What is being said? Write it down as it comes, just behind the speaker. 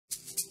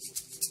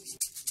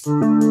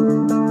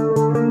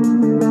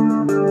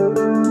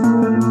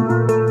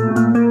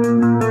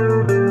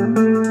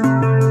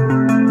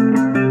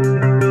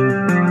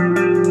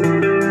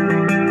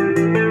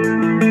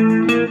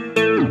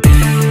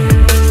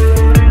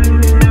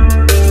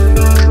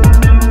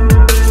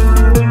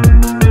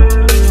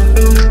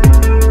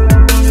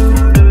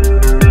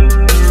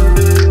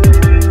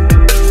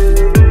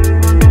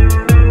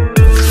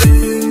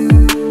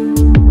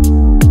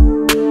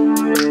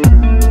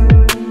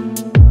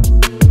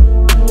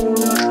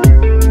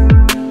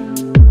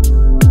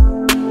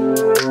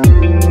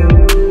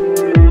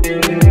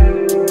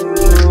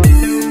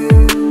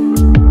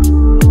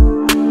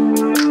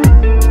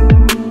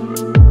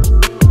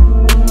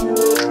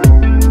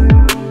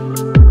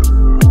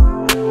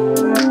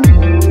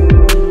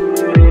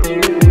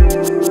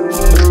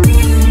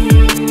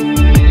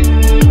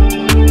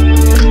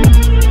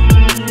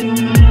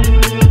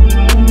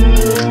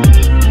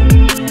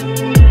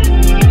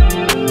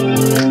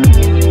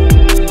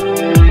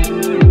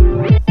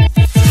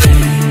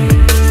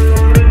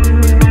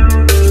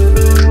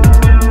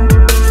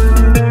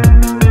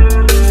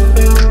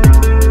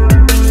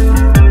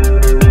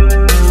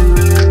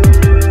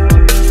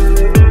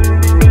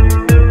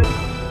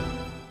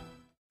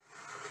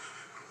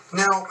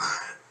Now,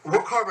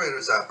 what carburetor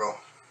is that, bro?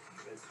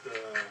 It's the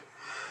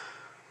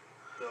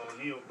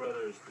O'Neill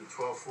Brothers, the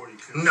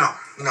 1242. No,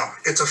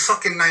 it's a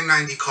fucking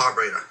 990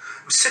 carburetor.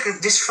 I'm sick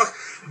of this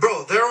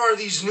bro, there are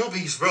these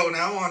newbies, bro,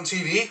 now on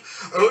TV.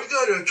 Oh, we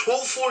got a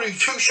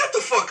 1242. Shut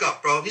the fuck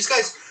up, bro. These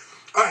guys.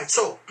 All right,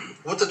 so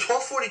what the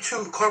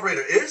 1242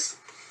 carburetor is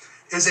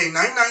a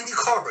 990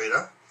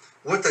 carburetor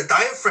with the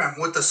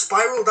diaphragm, with the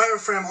spiral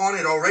diaphragm on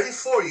it already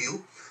for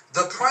you.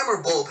 The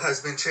primer bulb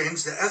has been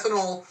changed. The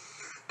ethanol.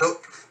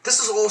 This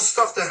is all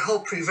stuff that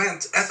help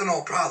prevent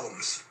ethanol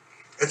problems.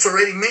 It's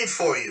already made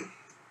for you.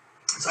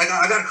 So I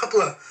got a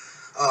couple of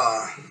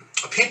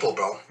people,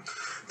 bro,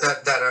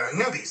 that are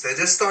newbies. They're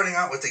just starting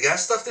out with the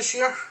gas stuff this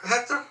year,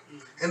 Hector,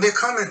 and they're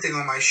commenting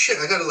on my shit.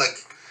 I gotta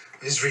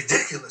it's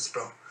ridiculous,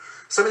 bro.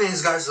 Some of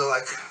these guys are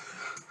like,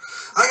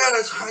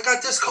 I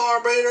got this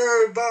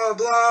carburetor, blah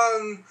blah,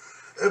 and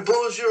it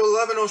blows your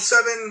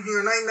 1107,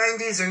 your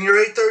 990s, and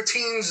your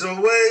 813s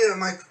away. I'm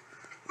like,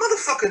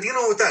 motherfucker, do you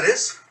know what that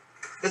is?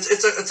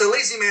 It's a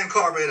lazy man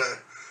carburetor.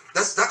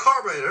 That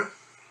carburetor.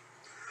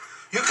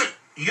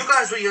 You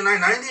guys with your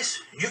 990s,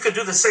 you could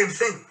do the same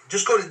thing.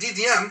 Just go to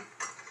DDM,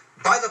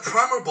 buy the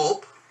primer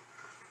bulb,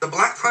 the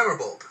black primer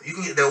bulb. You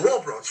can get the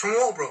Walbro. It's from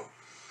Walbro.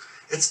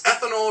 It's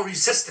ethanol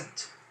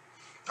resistant.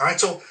 All right.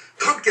 So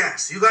pump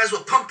gas. You guys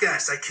with pump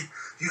gas.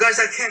 You guys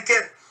that can't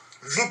get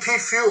VP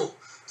fuel,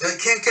 that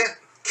can't get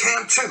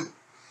Cam 2.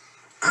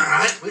 All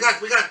right. We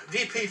got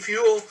VP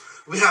fuel.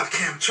 We have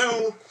Cam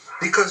 2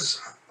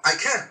 because I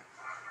can.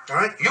 All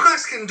right, you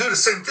guys can do the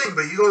same thing,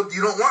 but you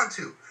don't want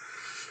to.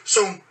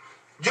 So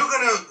you're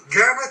gonna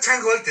grab a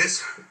tank like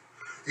this.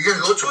 You're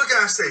gonna go to a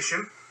gas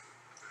station,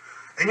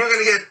 and you're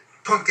gonna get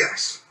pump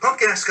gas. Pump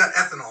gas got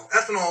ethanol.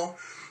 Ethanol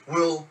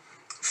will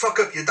fuck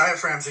up your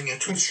diaphragms in your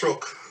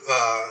two-stroke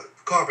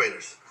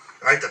carburetors.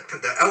 Right,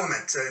 the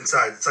element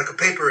inside. It's like a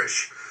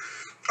paperish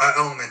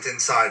element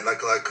inside,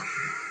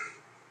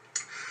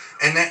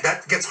 and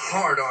that gets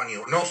hard on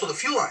you, and also the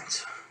fuel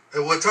lines.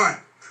 At what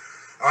time?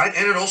 All right,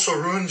 and it also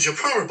ruins your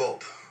primer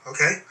bulb,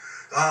 okay?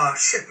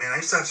 Shit, man, I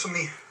used to have so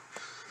many.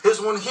 Here's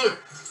one here.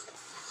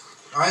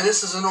 All right,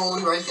 this is an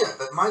oldie right here.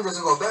 But mine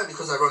doesn't go bad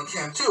because I run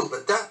Cam 2.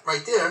 But that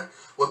right there,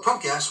 with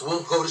pump gas,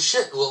 will go to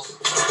shit. Will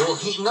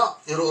heaten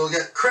up. It'll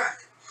get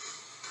cracked.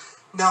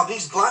 Now,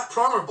 these black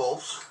primer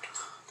bulbs,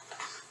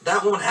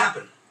 that won't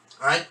happen,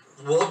 all right?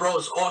 Walbro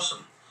is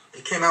awesome.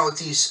 They came out with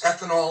these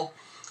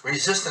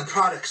ethanol-resistant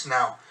products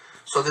now.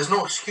 So there's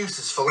no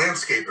excuses for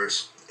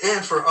landscapers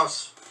and for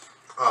us.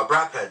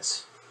 Brap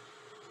heads.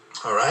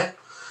 All right,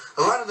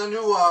 a lot of the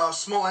new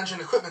small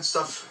engine equipment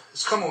stuff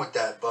is coming with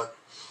that, but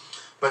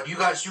you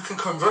guys, you can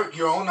convert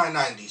your own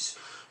 990s.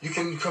 You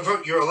can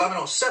convert your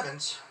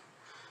 1107s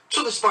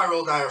to the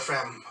spiral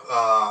diaphragm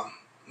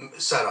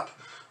setup,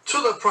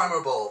 to the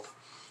primer bulb.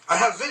 I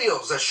have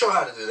videos that show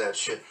how to do that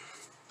shit.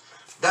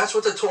 That's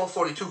what the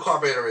 1242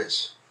 carburetor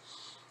is.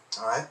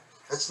 All right,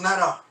 it's not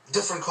a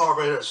different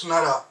carburetor. It's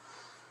not a.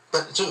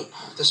 But dude,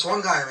 this one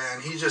guy,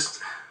 man,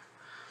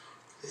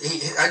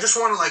 I just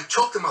want to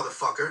choke the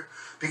motherfucker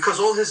because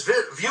all his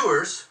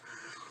viewers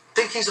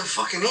think he's a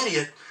fucking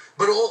idiot.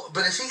 But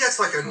if he gets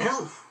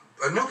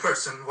a new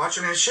person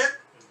watching his shit,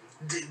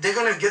 they're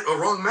gonna get a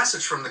wrong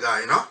message from the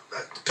guy. You know,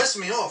 that pisses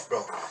me off,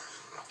 bro.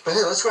 But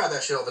here, let's grab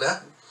that shit over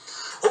there.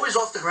 Always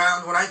off the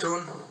ground when I do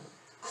them.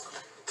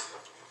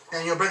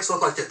 And your brakes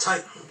look like they're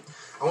tight.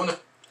 I wonder.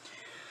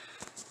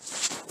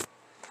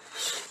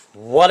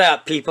 What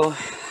up, people?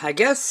 I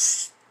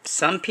guess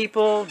some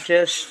people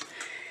just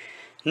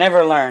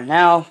never learn.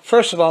 Now,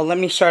 first of all, let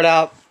me start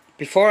out,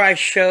 before I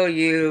show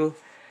you,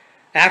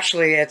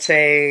 actually,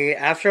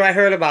 after I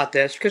heard about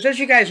this, because as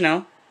you guys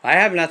know, I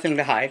have nothing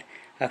to hide,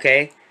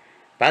 okay?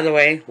 By the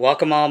way,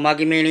 welcome all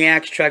Muggy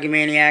Maniacs, Truggy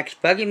Maniacs,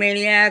 Buggy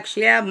Maniacs,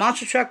 yeah,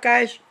 Monster Truck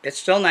guys, it's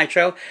still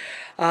Nitro,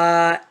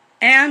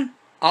 and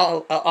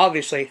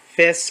obviously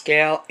 5th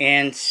scale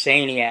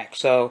insaniac.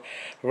 So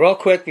real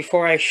quick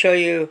before I show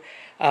you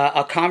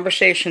a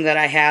conversation that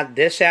I had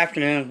this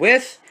afternoon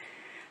with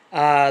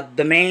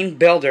the main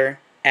builder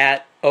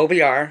at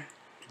OBR,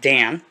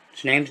 Dan.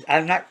 His name's,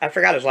 I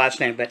forgot his last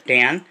name, but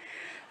Dan.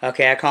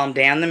 Okay, I call him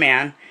Dan the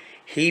Man.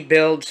 He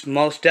does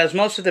most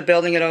of the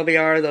building at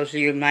OBR. Those of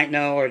you might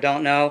know or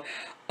don't know,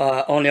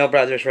 O'Neill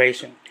Brothers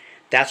Racing.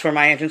 That's where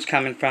my engine's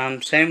coming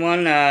from. Same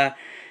one, Mr.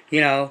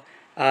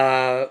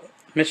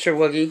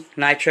 Woogie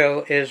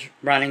Nitro is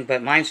running,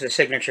 but mine's the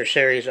signature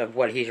series of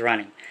what he's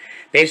running.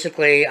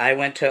 Basically, I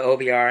went to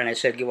OBR and I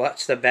said,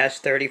 what's the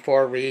best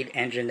 34 reed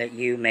engine that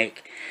you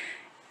make?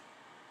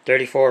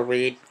 34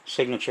 reed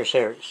signature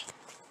series.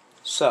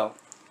 So,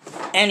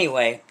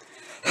 anyway,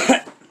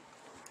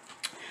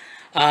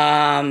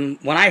 when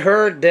I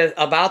heard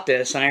about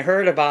this, and I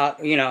heard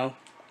about,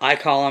 I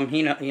call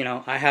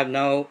him, I have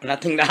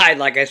nothing to hide,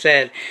 like I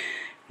said,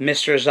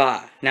 Mr.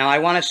 Zah. Now, I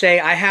want to say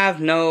I have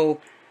no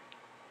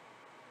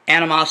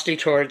animosity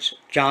towards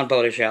John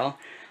Bodegel.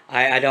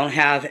 I don't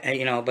have,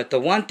 but the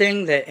one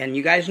thing that, and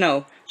you guys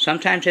know,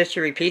 sometimes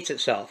history repeats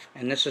itself,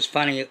 and this is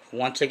funny,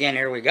 once again,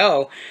 here we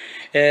go,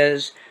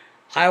 is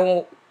I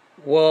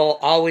will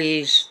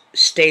always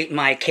state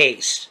my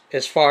case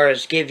as far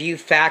as give you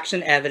facts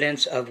and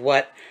evidence of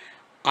what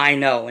I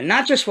know. And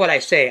not just what I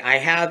say. I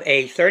have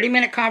a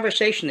 30-minute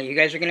conversation that you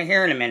guys are going to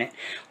hear in a minute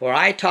where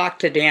I talk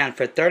to Dan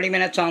for 30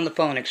 minutes on the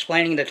phone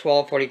explaining the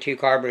 1242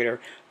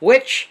 carburetor,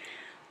 which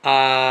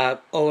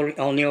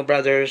O'Neill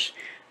Brothers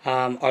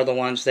are the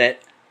ones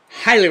that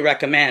highly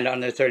recommend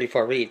on their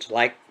 34 reeds,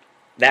 like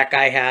that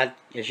guy had,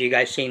 as you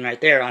guys seen right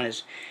there, on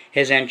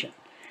his engine.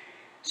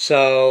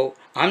 So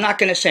I'm not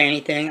going to say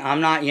anything.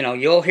 I'm not,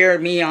 you'll hear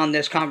me on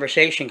this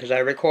conversation because I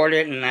record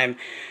it and I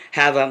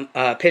have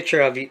a picture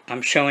of,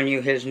 I'm showing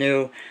you his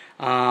new,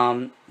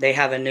 they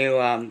have a new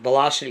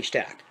velocity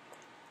stack.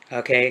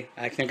 Okay,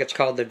 I think it's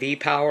called the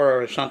V-Power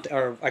or something,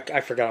 or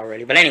I forgot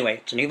already. But anyway,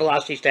 it's a new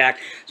velocity stack.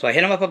 So I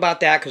hit him up about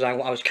that because I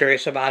was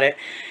curious about it,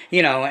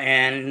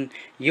 and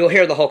you'll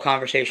hear the whole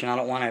conversation. I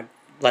don't want to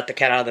let the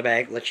cat out of the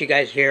bag. Let you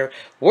guys hear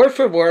word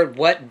for word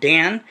what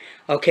Dan,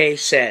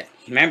 said.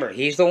 Remember,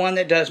 he's the one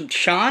that does,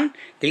 Sean,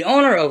 the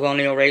owner of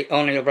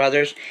O'Neill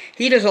Brothers,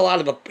 he does a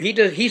lot of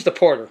he's the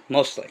porter,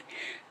 mostly.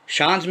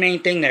 Sean's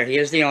main thing there, he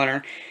is the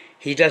owner.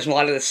 He does a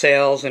lot of the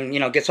sales and,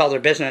 gets all their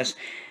business.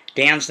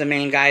 Dan's the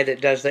main guy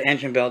that does the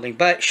engine building.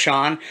 But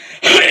Sean,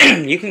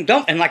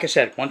 and like I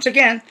said, once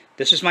again,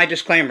 this is my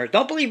disclaimer.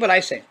 Don't believe what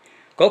I say.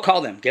 Go call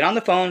them. Get on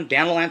the phone.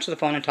 Dan will answer the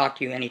phone and talk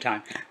to you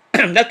anytime.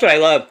 That's what I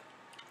love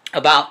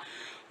about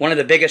one of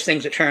the biggest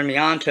things that turned me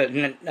on to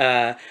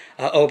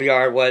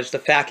OBR was the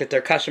fact that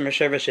their customer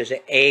service is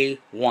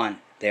A1.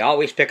 They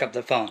always pick up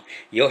the phone.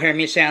 You'll hear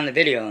me say on the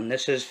video, and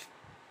this is,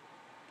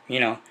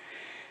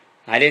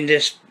 I didn't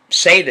just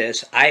say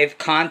this. I've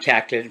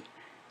contacted,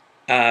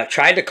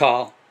 tried to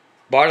call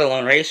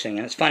Bartolone Racing,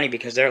 and it's funny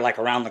because they're like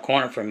around the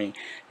corner from me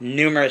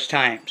numerous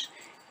times.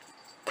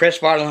 Chris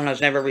Bartolone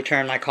has never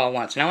returned my call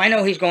once. Now, I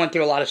know he's going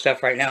through a lot of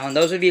stuff right now, and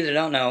those of you that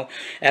don't know,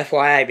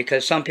 FYI,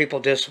 because some people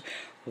just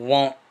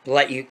won't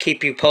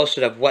keep you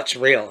posted of what's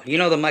real. The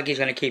Muggy's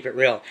going to keep it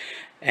real.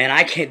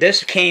 And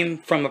this came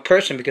from a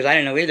person, because I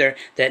didn't know either,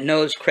 that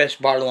knows Chris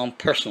Bartolone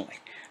personally.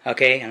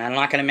 Okay, and I'm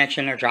not going to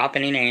mention or drop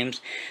any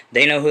names.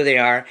 They know who they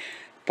are.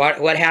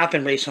 But what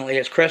happened recently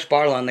is Chris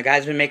Bartolone, the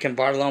guy's been making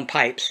Bartolone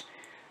pipes.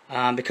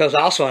 Because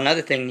also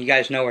another thing you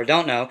guys know or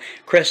don't know,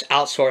 Chris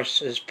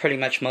outsources pretty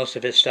much most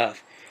of his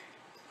stuff.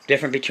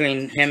 Different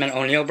between him and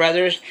O'Neill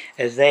Brothers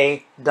is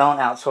they don't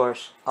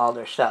outsource all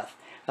their stuff.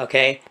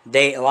 Okay,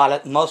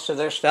 most of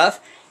their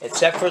stuff,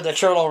 except for the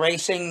Turtle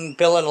Racing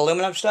billet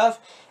aluminum stuff,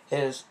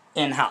 is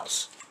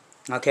in-house.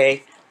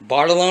 Okay,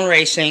 Bartolone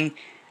Racing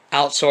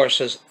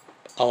outsources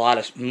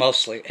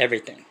mostly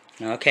everything.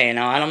 Okay,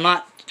 now I'm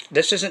not.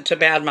 This isn't to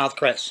badmouth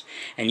Chris,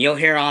 and you'll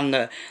hear on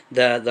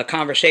the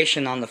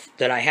conversation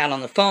that I had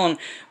on the phone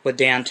with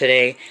Dan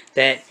today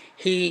that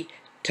he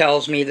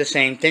tells me the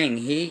same thing.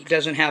 He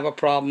doesn't have a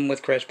problem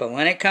with Chris, but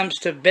when it comes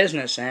to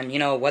business and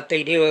what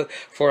they do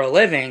for a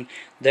living,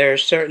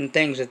 there's certain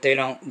things that they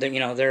don't.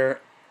 They're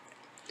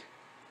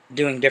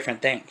doing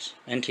different things,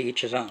 and to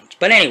each his own.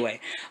 But anyway,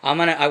 I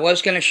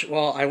want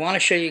to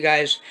show you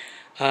guys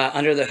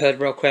under the hood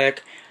real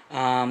quick.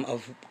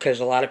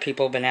 Because a lot of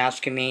people have been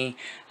asking me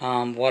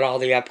what all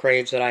the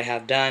upgrades that I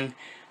have done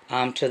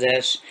to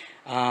this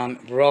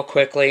real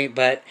quickly.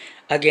 But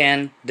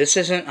again,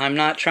 I'm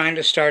not trying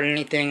to start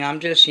anything. I'm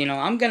just,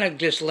 I'm going to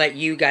just let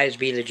you guys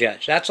be the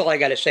judge. That's all I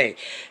got to say.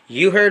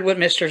 You heard what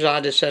Mr.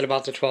 Zod just said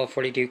about the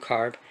 1242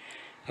 carb.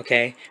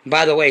 Okay.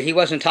 By the way, he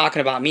wasn't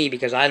talking about me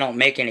because I don't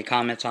make any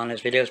comments on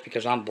his videos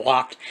because I'm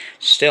blocked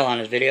still on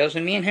his videos.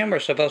 And me and him were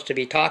supposed to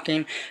be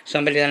talking.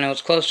 Somebody that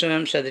knows close to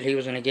him said that he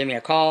was going to give me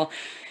a call.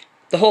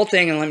 The whole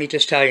thing, and let me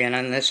just tell you,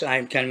 and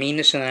I can mean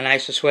this in the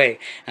nicest way,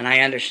 and I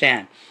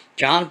understand.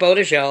 John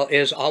Bodegel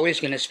is always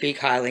going to speak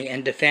highly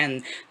and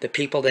defend the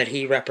people that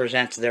he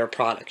represents, their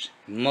products.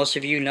 Most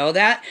of you know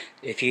that.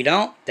 If you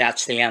don't,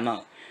 that's the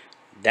MO.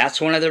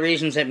 That's one of the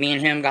reasons that me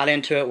and him got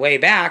into it way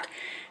back,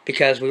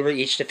 because we were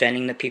each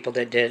defending the people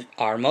that did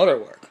our motor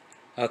work.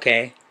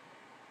 Okay?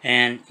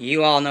 And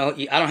you all know,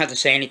 I don't have to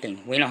say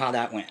anything. We know how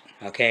that went.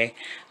 Okay?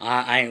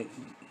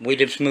 We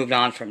just moved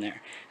on from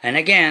there. And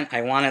again,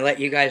 I want to let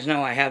you guys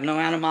know I have no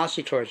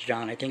animosity towards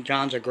John. I think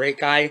John's a great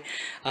guy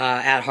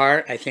at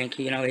heart. I think,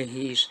 you know,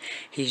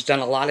 he's done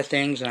a lot of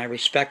things, and I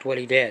respect what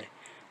he did.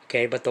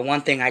 Okay, but the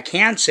one thing I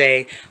can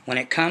say, when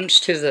it comes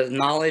to the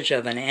knowledge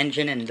of an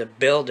engine and the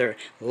builder,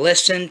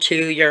 listen to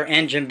your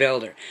engine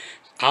builder.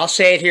 I'll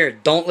say it here,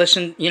 don't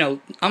listen, you know,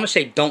 I'm going to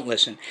say don't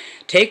listen.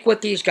 Take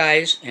what these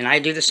guys, and I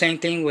do the same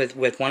thing with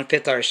 1/5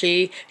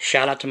 RC,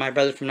 shout out to my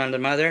brother from another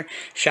mother,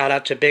 shout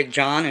out to Big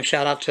John, and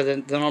shout out to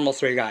the normal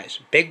 3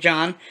 guys. Big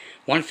John,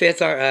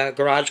 1/5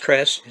 Garage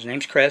Chris, his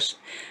name's Chris.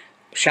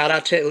 Shout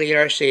out to Elite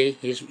RC,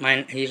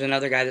 he's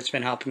another guy that's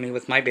been helping me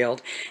with my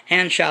build,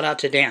 and shout out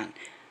to Dan.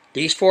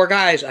 These 4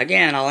 guys,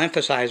 again, I'll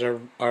emphasize,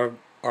 are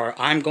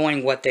I'm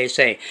going what they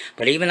say.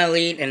 But even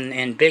Elite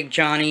and Big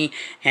Johnny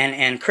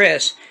and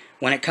Chris,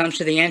 when it comes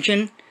to the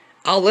engine,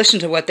 I'll listen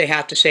to what they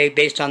have to say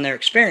based on their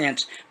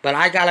experience, but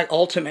I gotta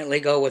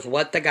ultimately go with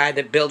what the guy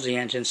that builds the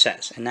engine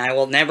says, and that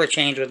will never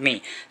change with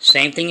me.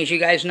 Same thing as you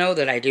guys know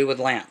that I do with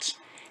Lance.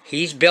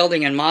 He's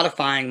building and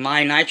modifying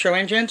my nitro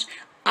engines.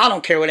 I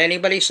don't care what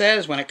anybody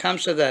says when it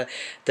comes to the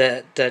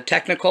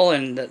technical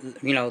and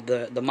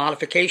the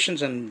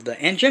modifications and the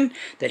engine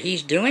that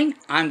he's doing.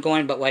 I'm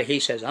going by what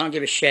he says. I don't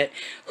give a shit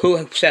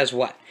who says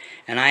what.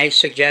 And I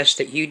suggest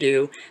that you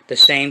do the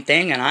same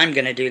thing, and I'm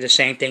going to do the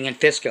same thing in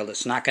Fiskeld.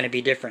 It's not going to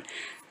be different.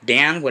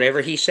 Dan,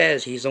 whatever he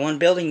says, he's the one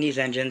building these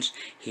engines.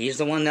 He's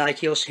the one that,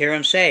 like you'll hear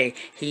him say,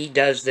 he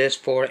does this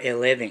for a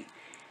living.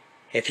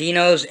 If he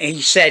knows, and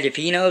he said, if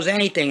he knows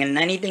anything and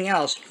anything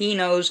else, he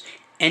knows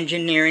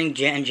engineering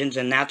engines,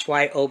 and that's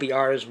why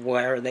OBR is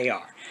where they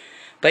are.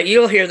 But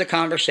you'll hear the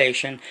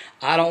conversation.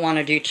 I don't want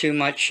to do too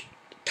much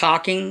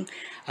talking.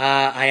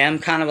 I am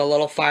kind of a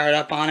little fired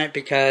up on it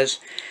because,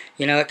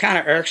 you know, it kind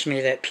of irks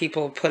me that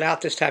people put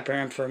out this type of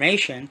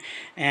information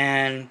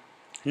and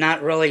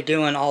not really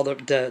doing all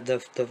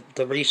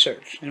the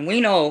research. And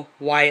we know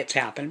why it's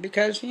happened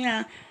because,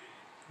 yeah,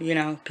 you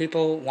know,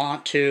 people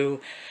want to,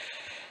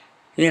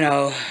 you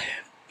know,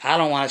 I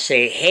don't want to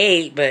say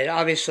hate, but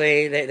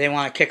obviously they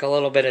want to kick a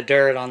little bit of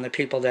dirt on the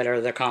people that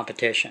are the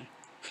competition.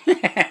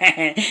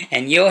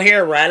 And you'll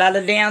hear right out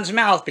of Dan's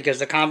mouth, because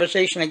the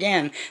conversation,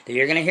 again, that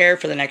you're going to hear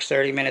for the next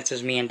 30 minutes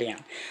is me and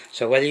Dan.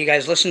 So whether you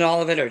guys listen to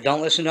all of it or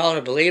don't listen to all of it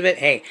or believe it,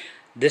 hey,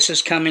 this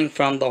is coming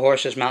from the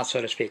horse's mouth,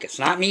 so to speak. It's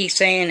not me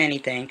saying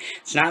anything.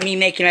 It's not me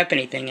making up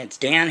anything. It's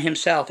Dan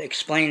himself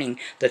explaining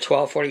the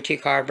 1242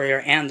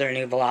 carburetor and their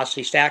new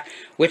velocity stack,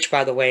 which,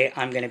 by the way,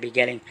 I'm going to be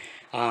getting.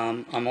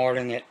 I'm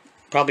ordering it.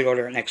 Probably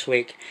order it next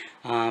week.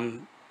 So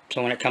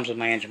when it comes with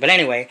my engine. But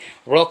anyway,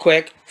 real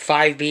quick,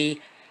 5B.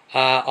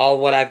 All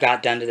what I've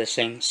got done to this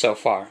thing so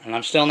far, and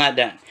I'm still not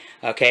done.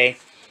 Okay,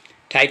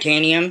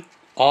 titanium,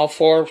 all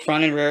 4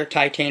 front and rear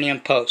titanium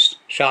posts,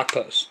 shock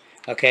posts.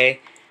 Okay,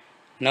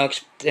 no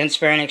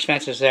sparing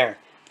expenses there.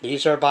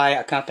 These are by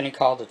a company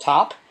called The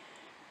Top.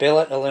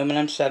 Billet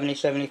aluminum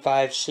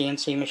 7075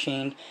 CNC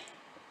machined,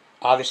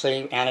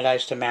 obviously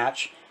anodized to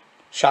match.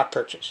 Shock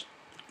purchase,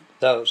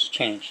 those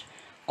changed.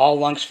 All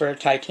Lunsford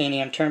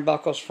titanium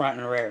turnbuckles, front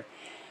and rear.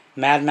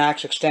 Mad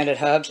Max extended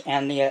hubs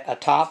and the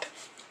top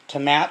to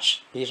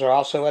match. These are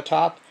also a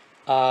top.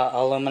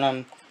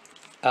 Aluminum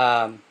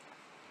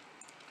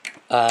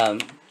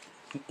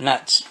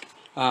nuts.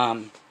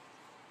 A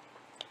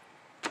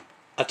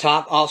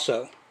top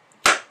also.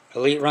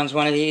 Elite runs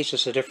one of these.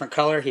 It's a different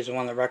color. He's the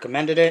one that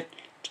recommended it.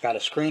 It's got a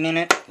screen in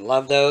it.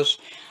 Love those.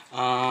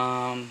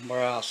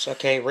 Where else?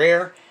 Okay,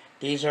 rear.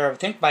 These are, I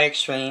think, by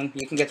Extreme.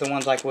 You can get the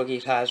ones like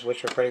Woogie's has,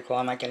 which are pretty cool.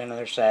 I might get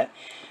another set.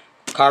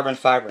 Carbon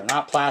fiber.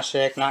 Not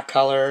plastic, not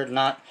colored,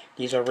 not...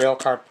 These are real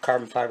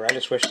carbon fiber. I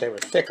just wish they were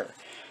thicker.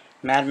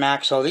 Mad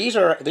Max. So these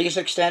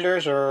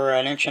extenders are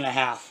 1.5 inches.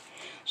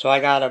 So I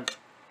got a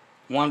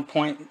 1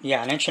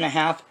 inch and a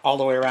half all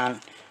the way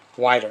around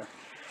wider.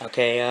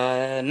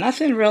 Okay,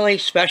 nothing really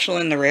special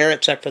in the rear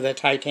except for the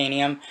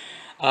titanium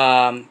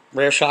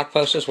rear shock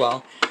post as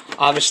well.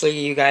 Obviously,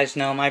 you guys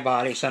know my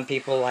body. Some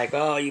people like,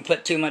 oh, you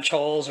put too much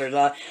holes, or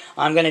the...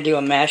 I'm going to do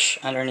a mesh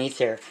underneath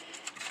here.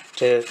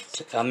 To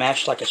a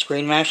mesh, like a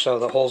screen mesh, so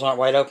the holes aren't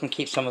wide open,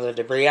 keep some of the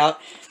debris out.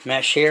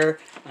 Mesh here.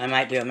 I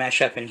might do a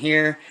mesh up in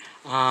here.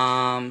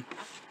 I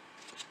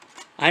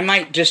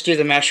might just do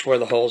the mesh where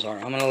the holes are.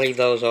 I'm going to leave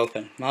those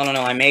open. I don't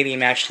know, I maybe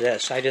mesh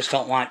this. I just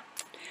don't want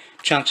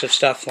chunks of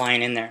stuff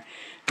flying in there.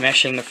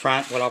 Meshing the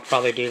front, what I'll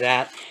probably do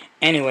that.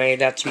 Anyway,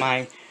 that's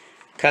my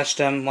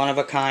custom,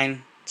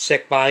 one-of-a-kind,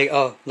 sick body.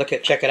 Oh,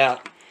 check it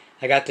out.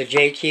 I got the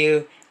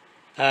JQ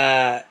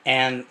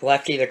and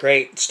Lefty the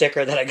Great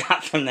sticker that I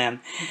got from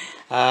them.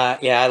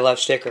 Yeah, I love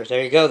stickers.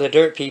 There you go, the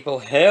dirt people.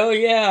 Hell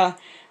yeah.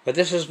 But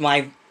this is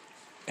my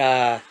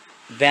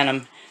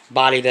Venom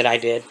body that I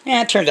did.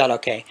 Yeah, it turned out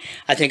okay.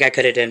 I think I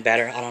could have done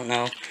better. I don't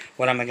know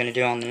what I'm going to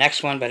do on the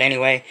next one. But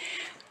anyway,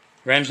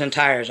 rims and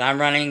tires.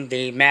 I'm running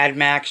the Mad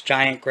Max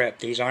Giant Grip.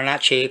 These are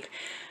not cheap.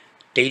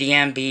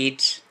 DDM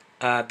beads,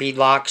 bead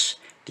locks,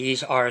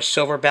 These are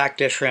silverback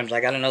dish rims. I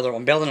got another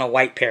one. I'm building a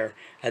white pair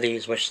of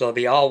these, which they'll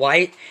be all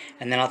white,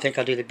 and then I think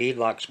I'll do the bead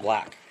locks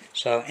black.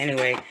 So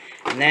anyway,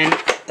 and then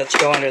let's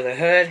go under the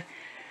hood.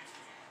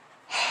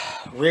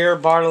 Rear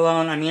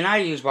Bartolone. I mean, I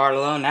use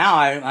Bartolone now.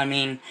 I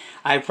mean,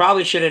 I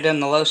probably should have done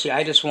the Losi.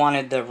 I just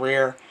wanted the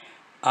rear,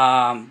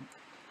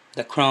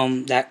 the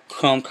chrome, that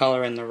chrome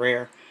color in the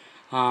rear.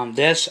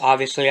 This,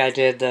 obviously, I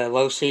did the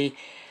Losi,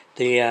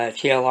 the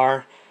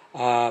TLR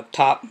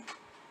top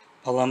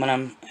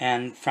aluminum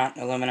and front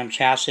aluminum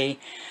chassis.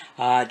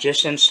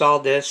 Just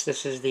installed this.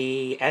 This is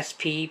the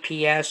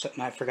SPPS.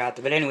 I forgot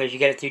the, but anyways, you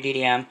get it through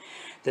DDM.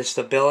 This is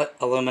the billet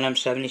aluminum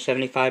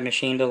 7075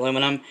 machined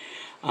aluminum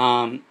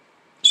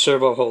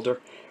servo holder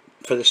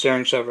for the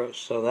steering servos.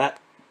 So that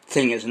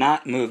thing is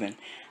not moving.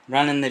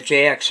 Running the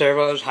JX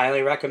servos,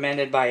 highly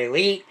recommended by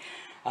Elite.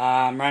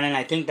 I'm running,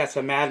 I think that's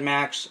a Mad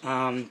Max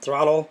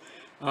throttle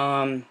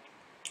horn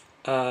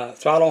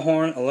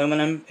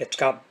aluminum. It's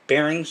got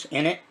bearings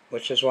in it,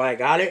 which is why I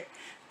got it.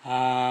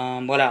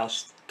 What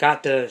else?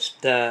 Got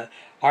the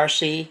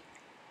RC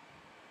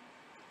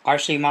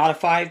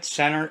modified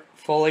center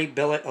fully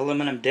billet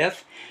aluminum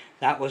diff.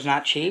 That was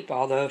not cheap,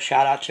 although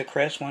shout out to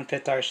Chris,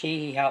 1/5 RC,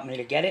 he helped me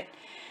to get it.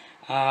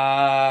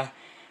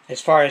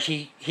 As far as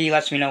he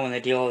lets me know when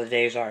the deal of the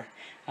days are.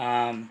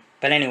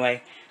 But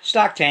anyway,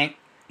 stock tank.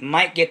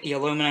 Might get the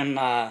aluminum,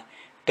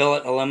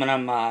 billet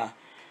aluminum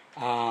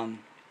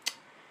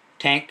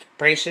tank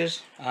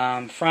braces.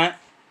 Front,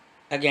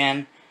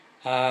 again,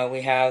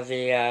 we have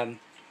the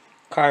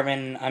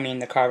carbon,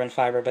 the carbon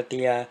fiber, but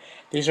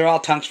these are all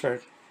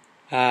tungsten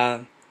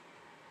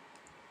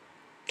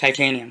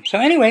titanium. So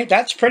anyway,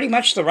 that's pretty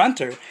much the run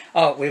through.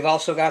 Oh, we've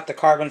also got the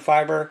carbon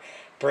fiber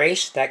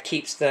brace that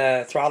keeps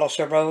the throttle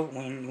servo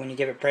when you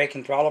give it brake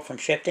and throttle from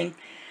shifting.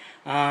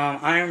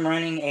 I'm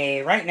running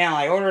a, right now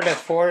I ordered a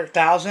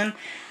 4000.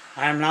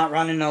 I'm not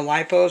running no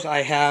lipos.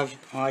 I have,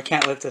 well, I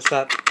can't lift this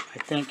up. I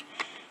think,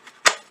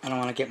 I don't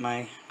want to get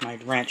my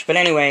wrench. But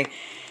anyway,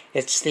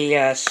 it's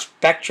the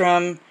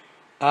Spectrum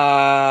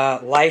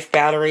Life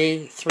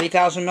battery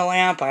 3000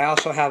 milliamp. I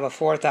also have a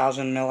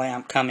 4000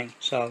 milliamp coming.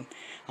 So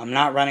I'm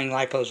not running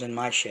lipos in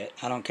my shit.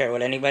 I don't care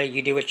what anybody,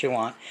 you do what you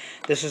want.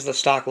 This is the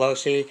stock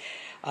Losi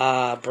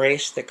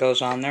brace that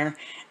goes on there.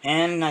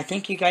 And I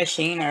think you guys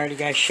seen, I already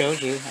guys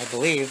showed you, I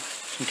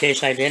believe, in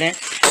case I didn't.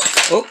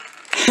 Oh,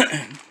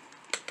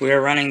 we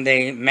are running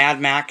the Mad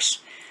Max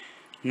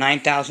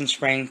 9000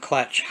 spring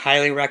clutch.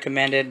 Highly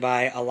recommended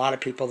by a lot of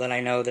people that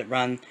I know that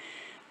run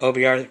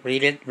OBR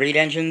reed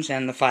engines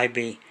and the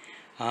 5B.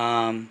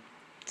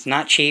 It's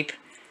not cheap.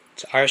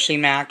 It's RC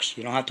Max.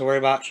 You don't have to worry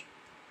about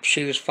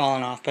shoes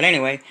falling off. But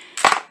anyway,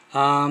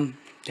 dang,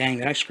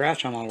 did I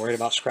scratch? I'm all worried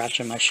about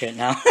scratching my shit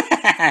now.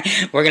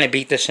 We're going to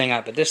beat this thing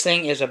up. But this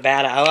thing is a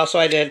bad...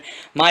 I did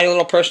my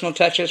little personal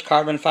touches.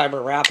 Carbon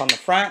fiber wrap on the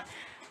front.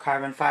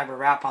 Carbon fiber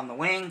wrap on the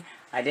wing.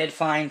 I did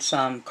find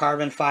some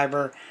carbon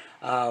fiber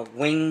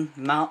wing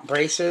mount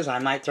braces. I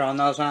might throw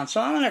those on.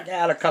 So I'm going to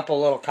add a couple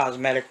little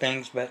cosmetic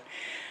things. But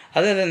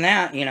other than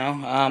that, you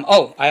know...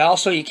 oh, I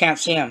also... You can't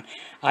see them.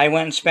 I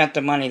went and spent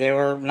the money. They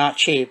were not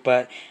cheap,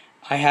 but...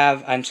 I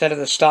have, instead of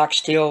the stock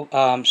steel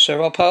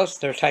servo posts,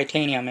 they're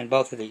titanium in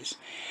both of these.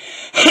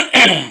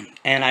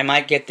 And I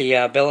might get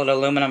the billet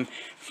aluminum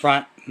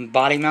front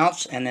body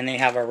mounts, and then they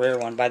have a rear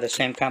one by the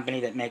same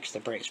company that makes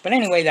the brace. But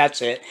anyway,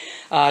 that's it.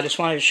 Just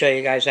wanted to show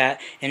you guys that.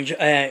 And you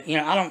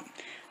know,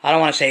 I don't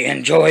want to say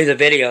enjoy the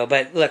video,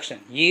 but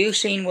listen, you've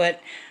seen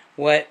what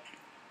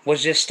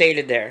was just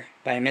stated there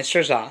by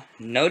Mr. Za.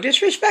 No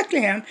disrespect to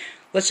him.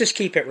 Let's just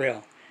keep it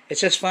real.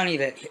 It's just funny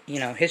that, you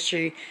know,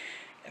 history...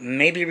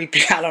 Maybe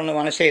repeat. I don't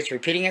want to say it's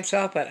repeating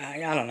itself, but I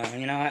don't know.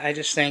 You know, I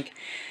just think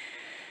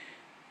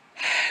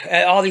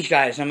all these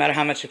guys, no matter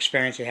how much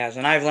experience he has,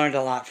 and I've learned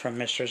a lot from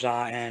Mr.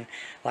 Za. And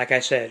like I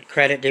said,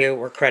 credit due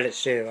where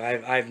credit's due.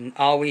 I've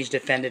always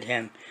defended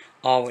him,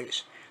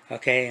 always.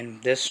 Okay,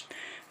 and this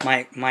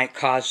might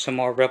cause some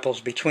more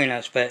ripples between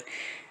us, but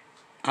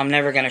I'm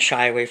never going to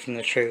shy away from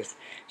the truth,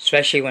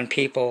 especially when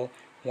people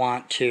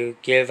want to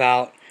give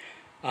out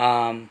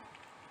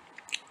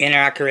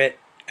inaccurate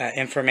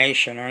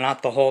information or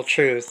not the whole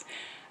truth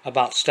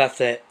about stuff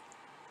that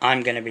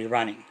I'm going to be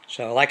running.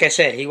 So like I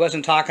said, he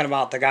wasn't talking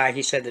about the guy,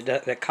 he said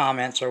that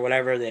comments or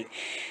whatever, that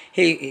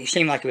he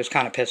seemed like he was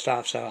kind of pissed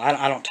off. So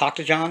I don't talk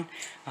to John.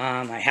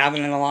 I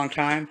haven't in a long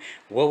time.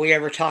 Will we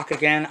ever talk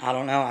again? I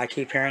don't know. I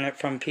keep hearing it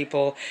from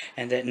people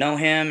and that know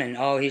him, and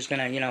oh, he's going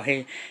to, you know,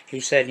 he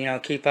said, you know,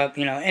 keep up,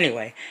 you know,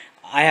 anyway.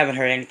 I haven't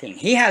heard anything.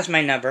 He has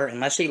my number,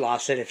 unless he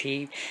lost it. If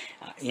he,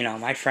 you know,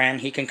 my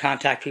friend, he can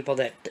contact people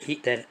that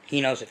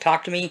he knows that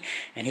talk to me,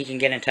 and he can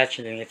get in touch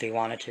with me if he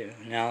wanted to.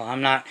 You know,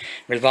 I'm not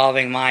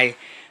revolving my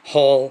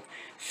whole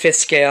fifth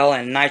scale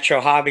and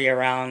nitro hobby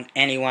around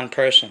any one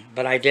person.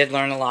 But I did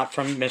learn a lot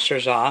from Mr.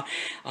 Za.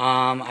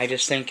 I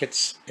just think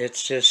it's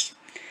just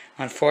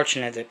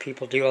unfortunate that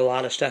people do a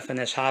lot of stuff in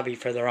this hobby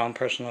for their own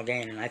personal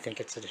gain, and I think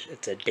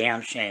it's a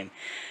damn shame.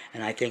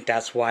 And I think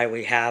that's why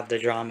we have the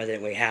drama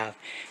that we have,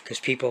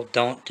 because people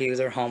don't do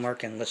their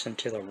homework and listen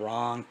to the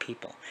wrong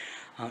people.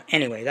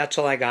 Anyway, that's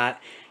all I got.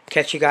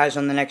 catch you guys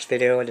on the next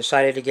video. I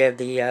decided to give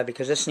the,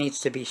 because this needs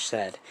to be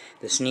said.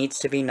 This needs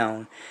to be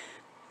known.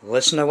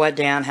 Listen to what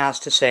Dan has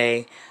to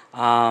say,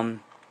 and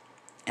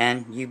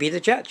you be the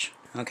judge,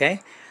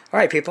 okay?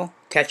 Alright, people.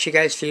 Catch you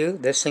guys few.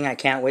 This thing, I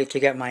can't wait to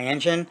get my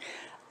engine.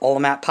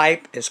 Olamat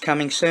pipe is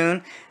coming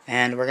soon,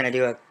 and we're going to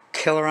do a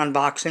killer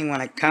unboxing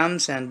when it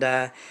comes, and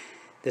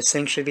this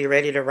thing should be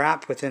ready to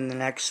wrap within the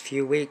next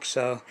few weeks.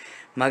 So,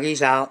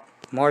 Muggy's out.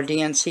 More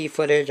DNC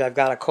footage. I've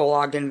got a Cole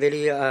Ogden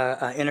video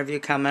interview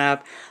coming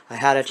up. I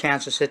had a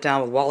chance to sit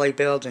down with Wally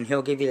Builds, and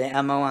he'll give you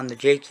the MO on the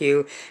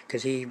JQ,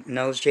 because he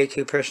knows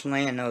JQ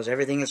personally and knows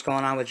everything that's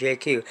going on with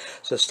JQ.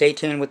 So stay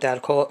tuned with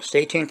that.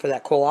 Stay tuned for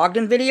that Cole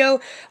Ogden video,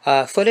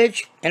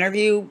 footage,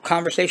 interview,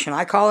 conversation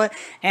I call it,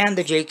 and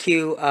the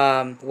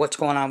JQ. What's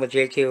going on with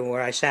JQ?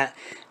 Where I sat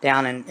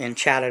down and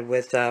chatted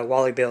with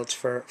Wally Builds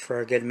for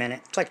a good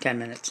minute. It's like 10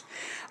 minutes.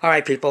 All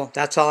right, people.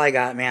 That's all I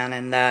got, man.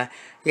 And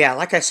yeah,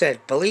 like I said,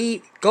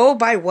 go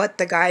by what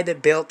the guy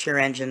that built your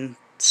engine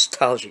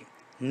tells you.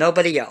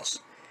 Nobody else.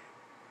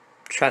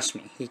 Trust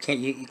me. He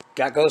can't.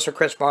 That goes for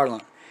Chris Barlow.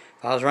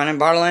 If I was running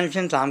Barlow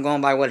engines, I'm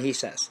going by what he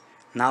says,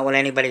 not what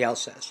anybody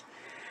else says.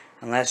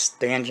 Unless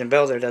the engine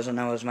builder doesn't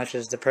know as much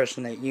as the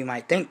person that you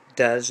might think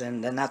does,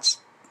 and then that's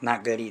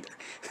not good either.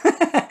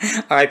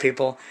 All right,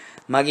 people.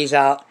 Muggy's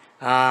out.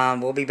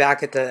 We'll be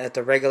back at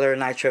the regular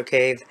Nitro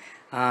Cave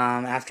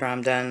after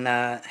I'm done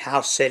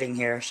house sitting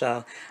here.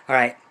 So, all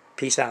right.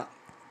 Peace out.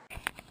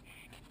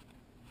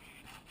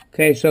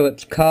 Okay, so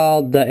it's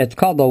called the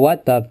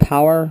what? The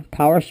power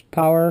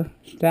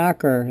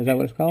stack, or is that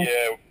what it's called?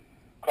 Yeah,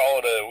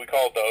 we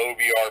call it the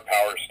OBR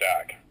power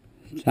stack.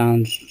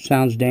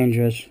 Sounds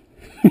dangerous.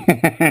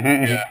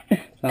 Yeah.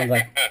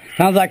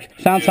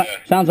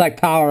 sounds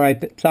like power,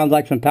 right? Sounds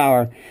like some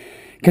power.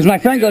 Because my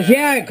friend goes,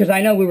 yeah, because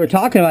I know we were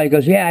talking about it. He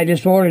goes, yeah, I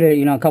just ordered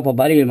it. A couple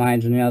buddy of mine,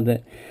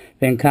 that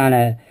been kind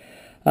of.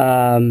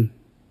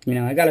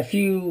 I got a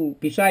few,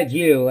 besides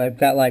you, I've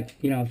got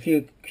a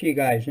few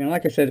guys.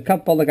 Like I said, a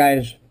couple of the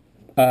guys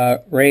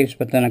race,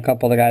 but then a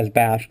couple of the guys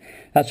bash.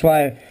 That's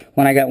why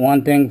when I got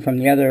one thing from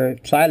the other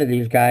side of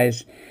these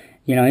guys,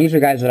 these are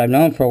guys that I've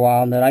known for a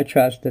while and that I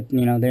trust that,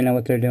 they know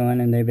what they're doing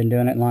and they've been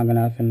doing it long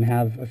enough and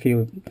have a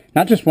few,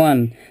 not just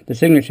one, the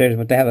signatures,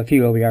 but they have a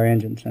few OBR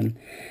engines. And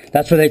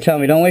that's what they tell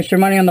me. Don't waste your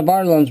money on the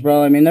bar loans,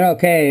 bro. I mean, they're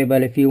okay,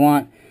 but if you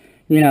want,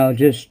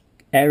 just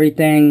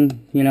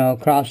everything,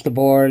 across the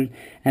board,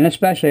 and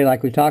especially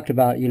like we talked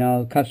about,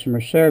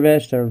 customer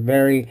service, they're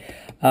very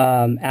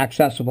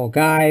accessible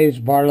guys.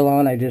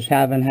 Bartolone, I just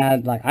haven't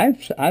had,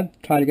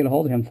 I've tried to get a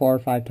hold of him 4 or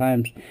 5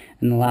 times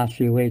in the last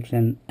few weeks,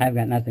 and I've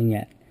got nothing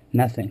yet.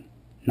 Nothing.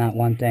 Not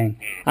one thing.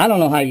 I don't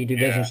know how you do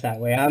business that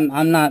way.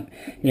 I'm not,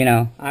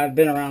 I've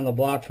been around the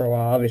block for a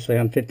while. Obviously,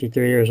 I'm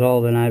 53 years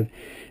old, and I've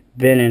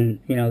been in,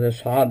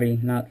 this hobby,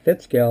 not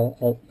fit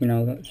skill,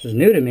 this is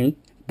new to me.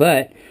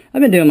 But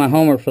I've been doing my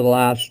homework for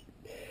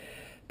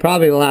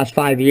probably the last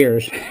 5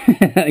 years,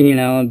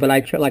 but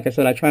like I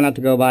said, I try not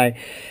to go by,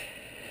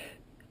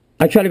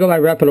 I try to go by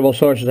reputable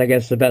sources, I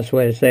guess is the best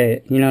way to say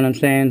it. You know what I'm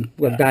saying?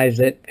 With guys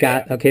that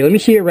got, okay, let me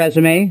see your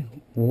resume.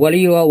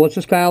 What's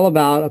this guy all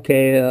about?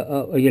 Okay,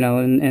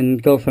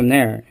 and go from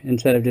there,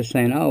 instead of just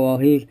saying, oh, well,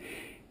 he's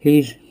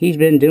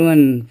been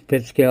doing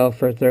fit scale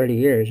for 30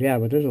 years. Yeah,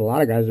 but there's a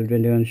lot of guys that have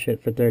been doing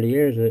shit for 30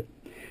 years that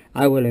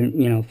I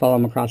wouldn't, follow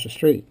them across the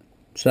street.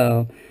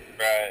 So,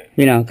 right.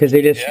 Because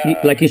they just,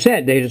 like you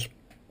said, they just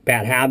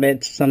bad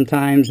habits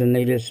sometimes, and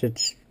they just,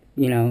 it's,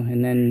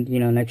 and then,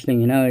 next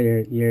thing you know,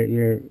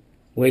 you're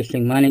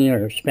wasting money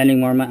or spending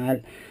more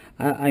money.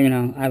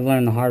 I've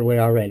learned the hard way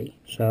already.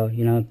 So,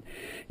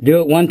 do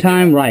it one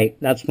time right.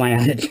 That's my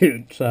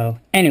attitude. So,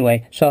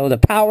 anyway, so the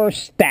power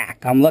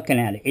stack, I'm looking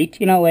at it.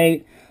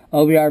 1808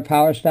 OBR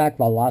power stack,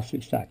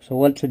 velocity stack. So,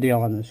 what's the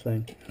deal on this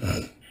thing?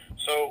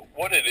 So,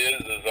 what it is,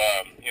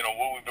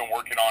 what we've been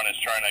working on is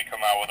trying to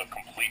come out with a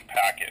complete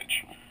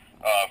package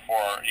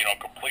for,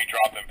 complete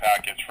drop-in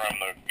package from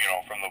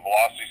the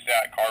velocity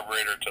stack,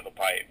 carburetor to the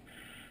pipe.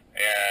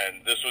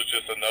 And this was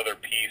just another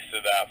piece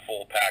of that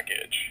full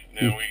package.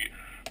 We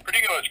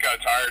pretty much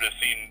got tired of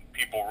seeing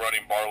people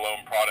running bar loan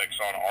products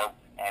on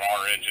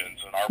our engines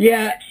and our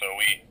products. So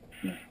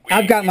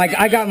I've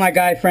got my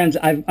guy friends.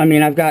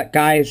 I've got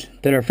guys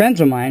that are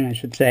friends of mine, I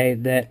should say,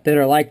 that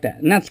are like that,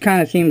 and that's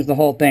kind of seems the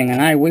whole thing.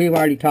 And we've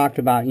already talked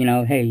about,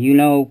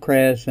 hey,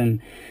 Chris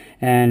and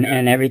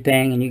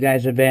everything, and you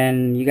guys are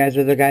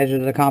the guys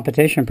of the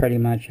competition pretty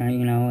much.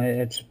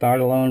 It's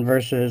Bartolone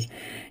versus,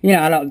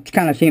 I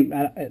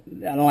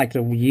don't like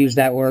to use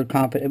that word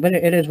but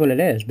it is what it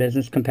is.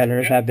 Business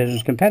competitors have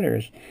business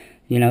competitors.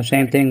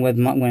 Same thing with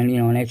when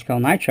in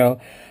HKL Nitro.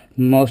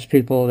 Most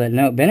people that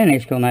been in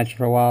HKL Nitro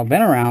for a while,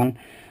 been around,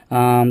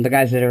 the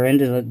guys that are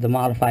into the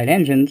modified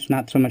engines,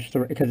 not so much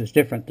because it's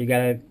different.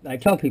 I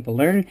tell people,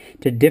 learn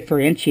to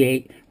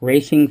differentiate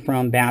racing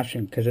from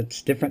bashing, because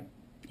it's different.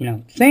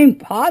 Same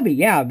hobby,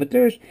 yeah, but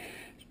there's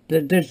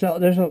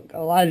a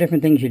lot of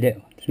different things you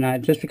do. It's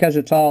not just because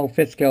it's all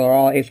fit scale or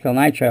all HKL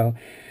Nitro.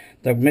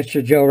 The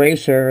Mr. Joe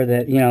Racer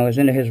that is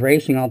into his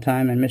racing all the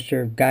time, and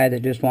Mr. Guy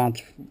that just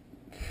wants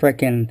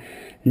frickin'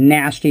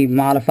 nasty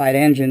modified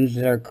engines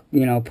that are,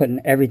 you know, putting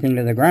everything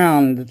to the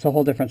ground. It's a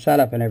whole different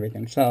setup and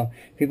everything. So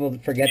people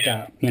forget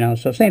that, you know.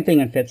 So same thing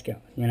in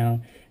Fitzgill, you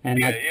know. And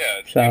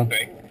same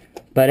thing.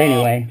 But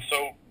anyway.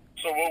 So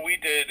what we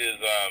did is,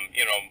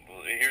 you know,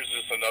 here's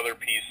just another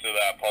piece to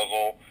that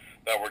puzzle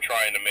that we're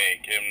trying to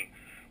make. And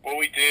what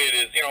we did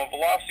is, you know,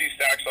 velocity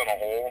stacks on a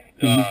whole,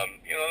 you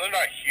know, they're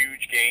not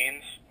huge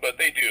gains, but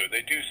they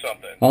do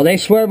something. Well, they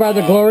swear by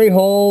the glory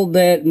hole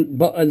that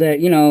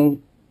you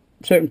know,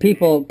 certain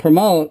people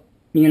promote,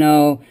 you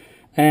know,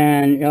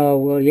 and oh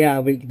well,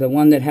 yeah, the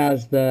one that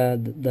has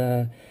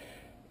the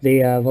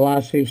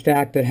velocity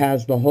stack that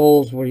has the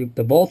holes where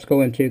the bolts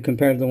go into,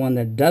 compared to the one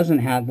that doesn't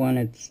have one.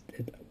 It's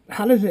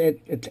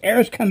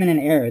air's coming in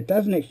air. It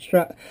doesn't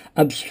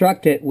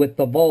obstruct it with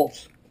the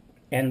bolts,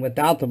 and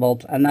without the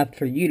bolts, enough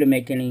for you to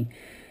make any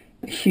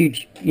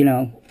huge, you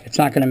know, it's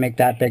not going to make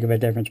that big of a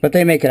difference. But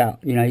they make it out.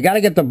 You know, you got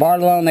to get the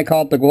Barlow, they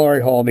call it the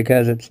glory hole,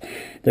 because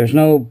there's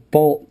no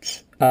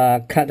bolts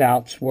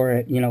cutouts where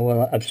it, you know,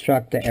 will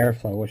obstruct the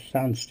airflow, which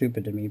sounds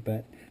stupid to me,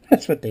 but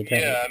that's what they tell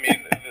you. Yeah, I mean,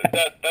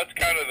 that's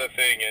kind of the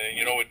thing. And,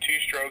 you know, with two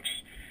strokes,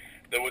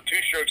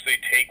 they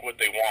take what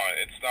they want.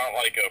 It's not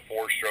like a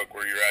four-stroke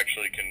where you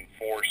actually can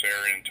force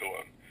air into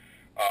them.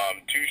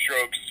 Two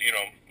strokes, you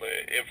know,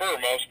 for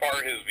the most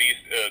part,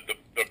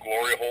 the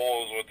glory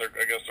hole is what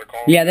I guess they're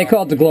calling it. Yeah, they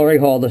call it the glory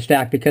hole, the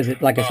stack, because,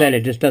 like I said,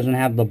 it just doesn't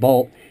have the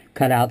bolt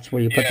cutouts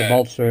where you put the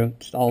bolts through.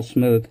 It's all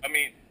smooth. I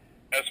mean,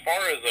 as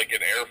far as like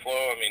an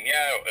airflow, I mean,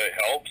 yeah, it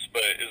helps,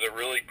 but is it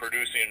really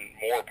producing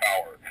more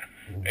power?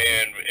 And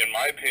in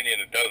my opinion,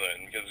 it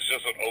doesn't, because it's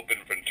just an open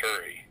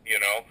venturi, you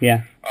know?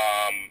 Yeah.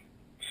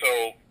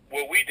 So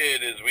what we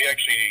did is we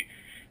actually,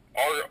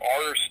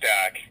 our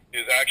stack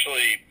is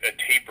actually a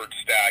tapered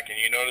stack, and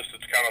you notice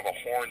it's kind of a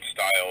horn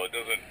style.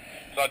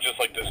 It's not just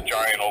like this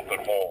giant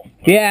open hole.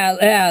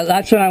 Yeah,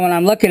 that's when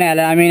I'm looking at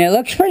it. I mean, it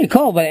looks pretty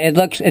cool, but it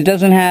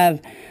doesn't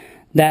have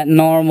that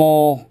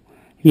normal,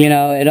 you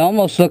know, it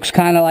almost looks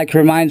kind of like,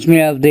 reminds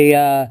me of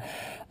the,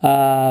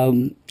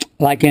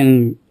 like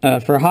in,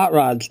 for hot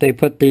rods, they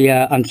put the,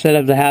 instead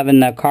of having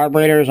the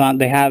carburetors on,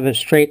 they have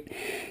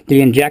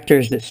the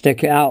injectors that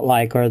stick out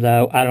like, or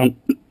I don't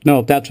know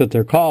if that's what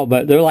they're called,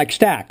 but they're like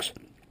stacks.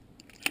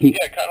 Yeah,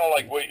 kind of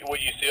like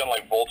what you see on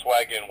like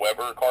Volkswagen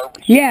Weber cars.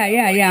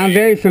 Yeah, I'm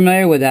very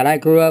familiar with that. I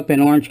grew up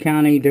in Orange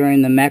County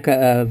during the mecca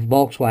of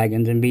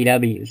Volkswagens and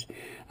BWs.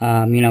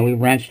 You know, we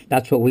wrenched,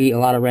 that's what a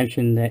lot of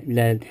wrenching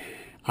that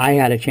I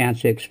had a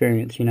chance to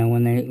experience, you know,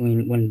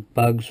 when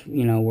bugs,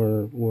 you know,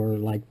 were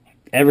like,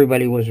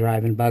 everybody was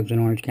driving bugs in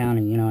Orange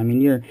County, you know. I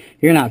mean, you're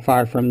not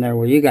far from there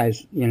where you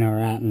guys, you know, are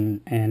at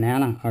in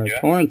Anna or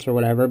Torrance or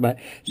whatever, but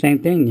same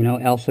thing, you know,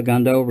 El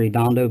Segundo,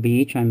 Redondo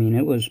Beach. I mean,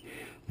 it was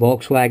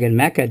Volkswagen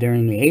mecca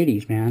during the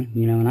 80s, man,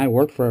 you know. And I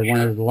worked for one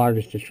of the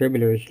largest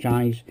distributors,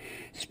 Johnny's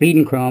Speed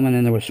and Chrome, and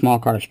then there was Small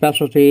Car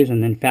Specialties,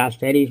 and then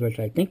Fast Eddie's, which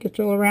I think is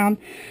still around,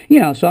 you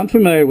know. So I'm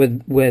familiar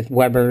with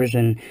Webers,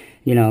 and,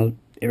 you know,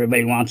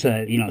 everybody wants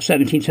a, you know,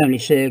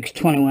 1776,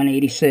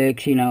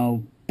 2186, you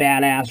know,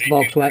 badass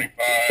Volkswagen,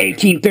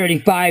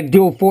 1835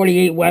 dual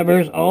 48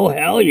 Webers. Oh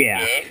hell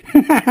yeah!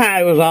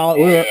 It was all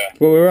we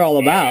were all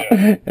about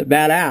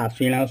badass,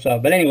 you know. So,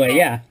 but anyway,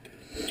 yeah.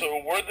 So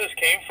where this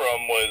came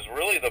from was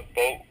really the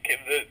boat.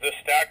 The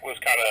stack was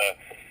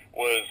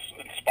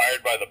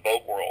inspired by the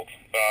boat world.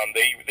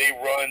 They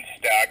run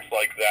stacks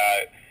like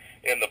that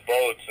in the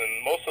boats,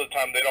 and most of the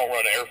time they don't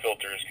run air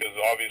filters because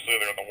obviously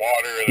they're in the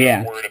water and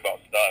they're not worried about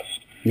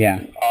dust.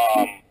 Yeah.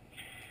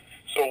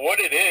 So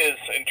what it is,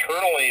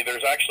 internally,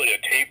 there's actually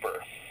a taper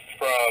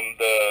from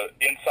the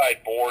inside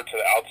bore to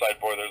the outside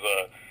bore.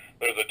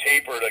 There's a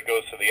taper that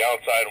goes to the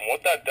outside, and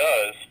what that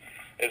does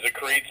is it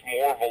creates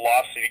more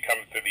velocity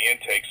coming through the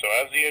intake. So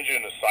as the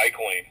engine is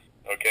cycling,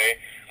 okay,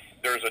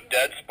 there's a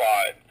dead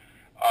spot.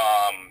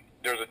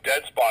 There's a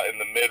dead spot in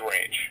the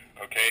mid-range,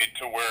 okay,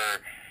 to where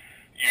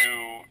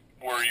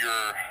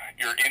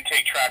your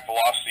intake track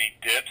velocity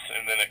dips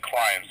and then it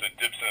climbs. It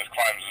dips and it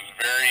climbs.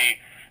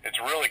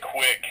 It's really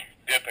quick.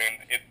 Dip and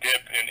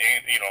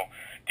you know,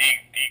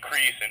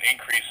 decrease and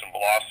increase in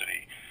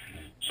velocity.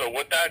 So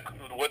what that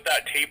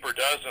taper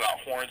does and that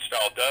horn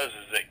style does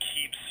is it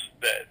keeps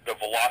the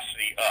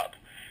velocity up.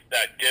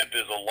 That dip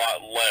is a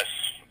lot less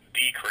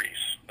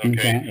decrease.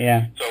 Okay.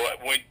 Yeah.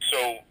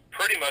 So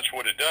pretty much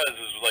what it does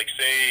is, like,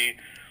 say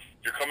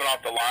you're coming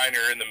off the line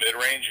or in the mid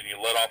range and you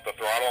let off the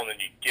throttle and then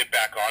you get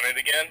back on it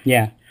again.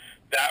 Yeah.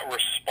 That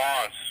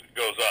response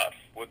goes up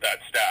with that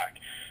stack.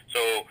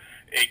 So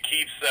it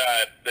keeps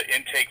the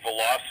intake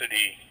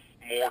velocity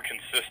more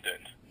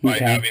consistent by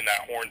having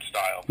that horn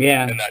style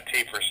and that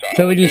taper style.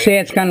 So would you say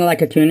it's kind of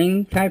like a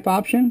tuning type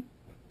option,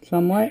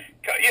 somewhat?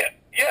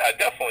 Yeah,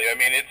 definitely. I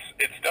mean,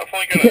 it's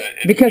definitely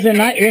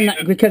gonna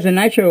because in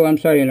nitro. I'm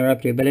sorry to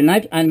interrupt you, but in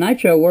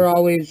nitro, we're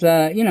always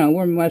you know,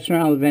 we're messing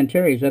around with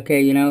venturis.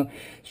 Okay, you know,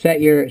 set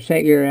your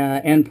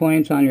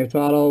endpoints on your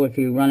throttle if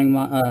you're running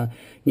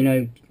you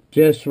know,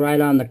 just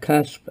right on the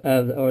cusp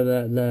of, or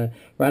the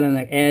right on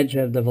the edge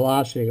of the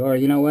velocity, or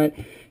you know what,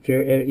 if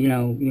you're, you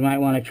know, you might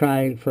want to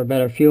try for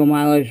better fuel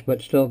mileage,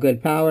 but still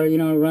good power, you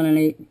know, run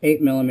an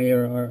 8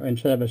 millimeter or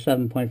instead of a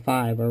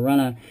 7.5, or run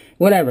a,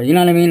 whatever, you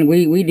know what I mean?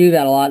 We do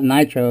that a lot in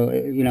nitro,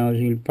 you know, as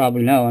you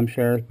probably know, I'm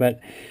sure,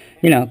 but,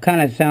 you know, kind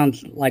of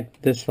sounds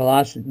like this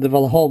velocity, the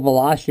whole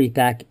velocity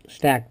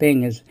stack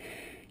thing is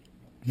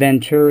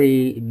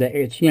Venturi,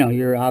 it's, you know,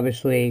 you're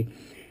obviously,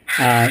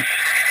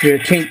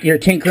 you're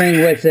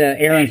tinkering with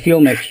air and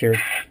fuel mixture,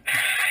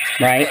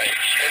 right? Right.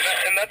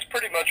 And that's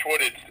pretty much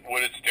what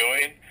it's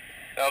doing.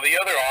 Now, the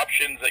other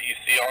options that you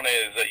see on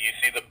it is that you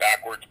see the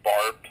backwards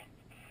barbed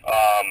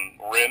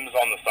rims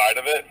on the side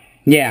of it.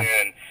 Yeah.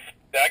 And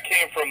that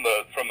came from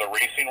the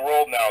racing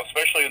world. Now,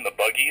 especially in the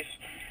buggies,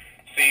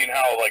 seeing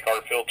how like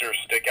our filters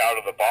stick out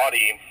of the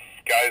body,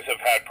 guys have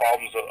had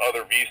problems with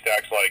other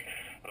V-stacks like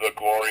the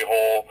Glory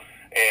Hole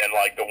and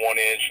like the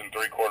 1-inch and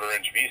 3/4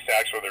 inch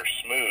V-stacks where they're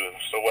smooth.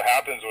 So what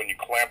happens when you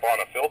clamp on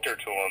a filter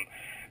to them,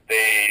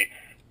 they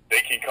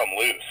can come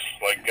loose.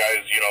 Like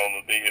guys, you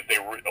know, if they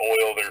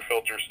oil their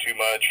filters too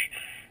much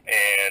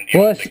and you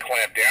know, if they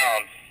clamp down,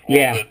 well,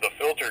 yeah, the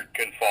filter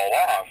can fall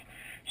off.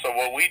 So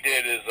what we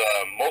did is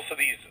most of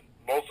these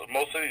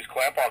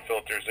clamp-on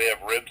filters, they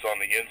have ribs on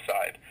the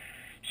inside.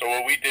 So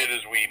what we did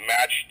is we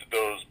matched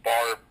those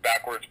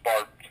backwards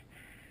barbed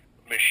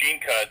machine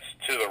cuts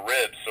to the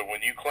ribs. So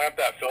when you clamp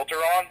that filter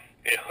on,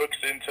 it hooks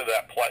into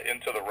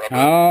into the rubber.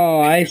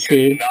 Oh, I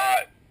see.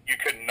 You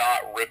could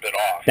not rip it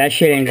off. That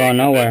shit ain't going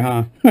nowhere,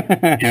 huh?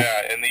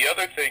 Yeah, and the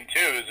other thing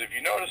too is if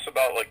you notice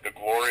about like the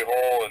Glory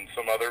Hole and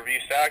some other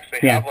V-stacks,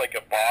 they have like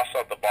a boss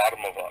at the bottom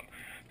of them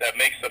that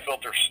makes the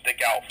filter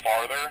stick out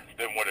farther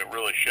than what it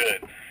really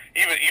should.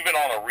 Even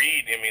on a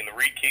reed, I mean, the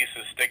reed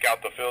cases stick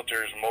out the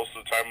filters most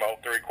of the time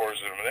about 3/4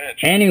 of an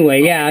inch.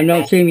 Anyway, yeah, I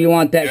don't see you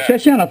want that,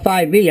 especially on a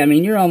 5B. I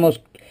mean, you're almost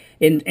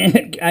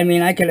I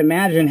mean, I could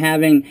imagine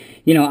having,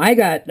 you know, I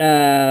got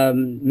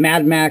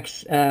Mad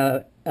Max.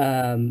 I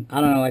don't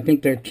know. I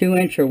think they're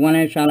 2-inch or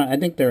 1-inch. I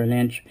think they're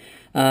 1-inch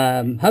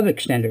hub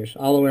extenders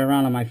all the way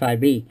around on my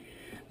 5B.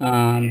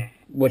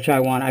 Which I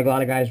want. A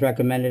lot of guys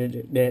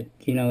recommended that,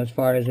 you know, as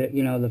far as it,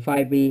 you know, the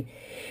 5B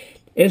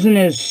isn't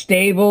as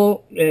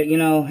stable, you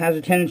know, has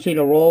a tendency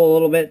to roll a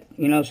little bit,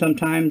 you know,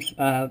 sometimes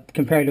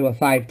compared to a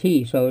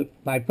 5T. So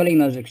by putting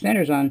those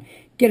extenders on,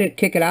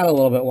 kick it out a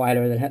little bit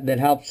wider. That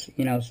helps,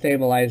 you know,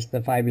 stabilize the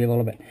 5B a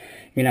little bit,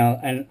 you know.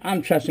 And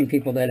I'm trusting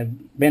people that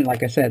have been,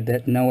 like I said,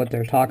 that know what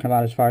they're talking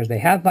about as far as they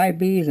have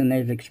 5Bs and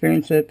they've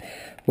experienced it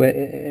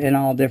in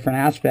all different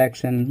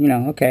aspects. And you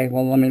know, okay,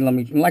 well, let me.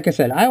 Like I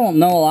said, I won't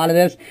know a lot of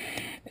this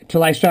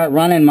till I start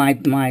running my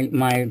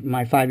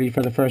 5B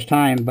for the first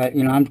time. But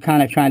you know, I'm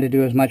kind of trying to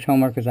do as much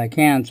homework as I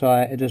can, so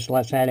it just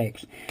less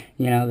headaches,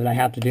 you know, that I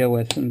have to deal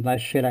with, and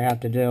less shit I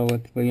have to deal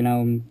with. You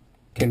know,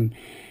 can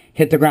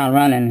hit the ground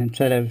running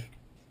instead of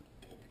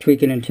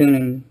tweaking and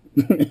tuning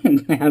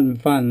and having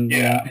fun. Yeah.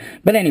 You know?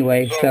 But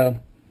anyway, so.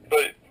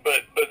 But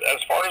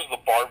as far as the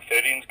barb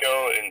fittings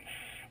go, and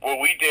what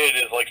we did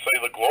is, like,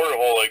 say the Glory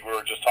Hole, like we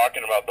were just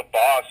talking about, the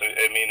Boss,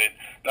 I mean, it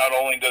not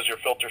only does your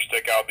filter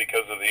stick out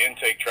because of the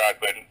intake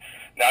track, but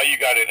now you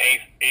got an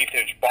eighth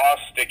inch Boss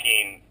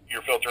sticking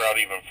your filter out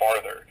even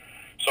farther.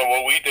 So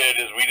what we did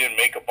is we didn't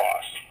make a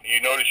Boss.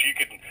 You notice you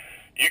could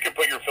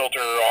put your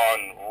filter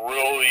on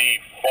really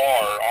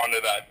far onto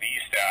that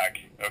V-stack,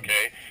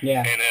 okay? Yeah.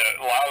 And it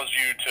allows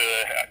you to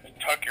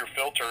tuck your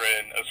filter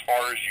in as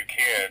far as you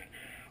can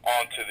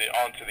onto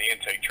the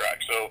intake track.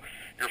 So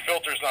your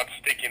filter's not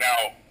sticking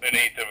out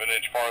 1/8 of an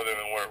inch farther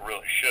than where it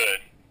really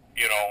should,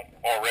 you know,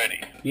 already.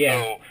 Yeah.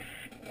 So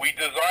we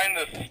designed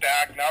this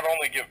stack not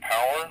only give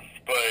power,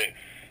 but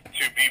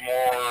to be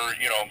more,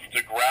 you know,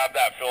 to grab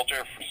that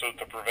filter so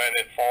to prevent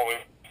it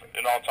falling,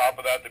 and on top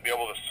of that, to be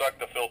able to suck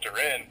the filter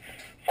in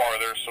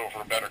farther, so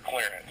for better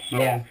clearance. So,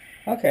 yeah.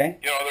 Okay.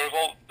 you know, there's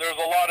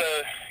a lot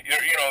of,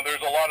 you know,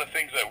 there's a lot of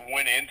things that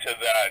went into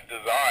that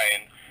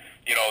design,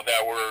 you know,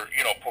 that were,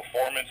 you know,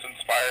 performance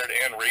inspired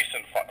and race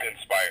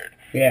inspired.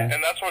 Yeah.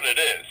 And that's what it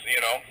is,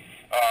 you know.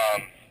 I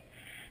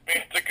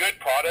mean, it's a good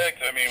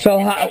product. I mean, so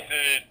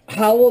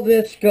how will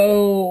this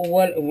go?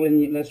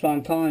 That's why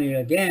I'm calling you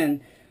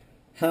again.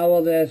 How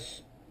will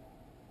this?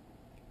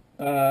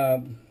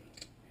 How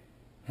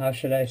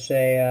should I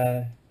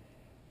say?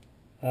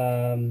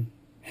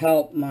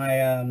 Help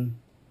my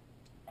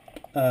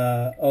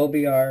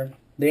OBR,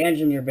 the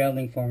engine you're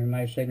building for me,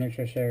 my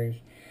signature series.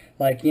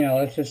 Like, you know,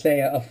 let's just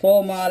say a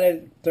full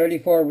modded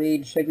 34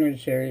 reed signature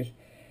series.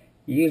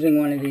 Using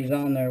one of these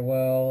on there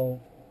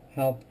will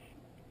help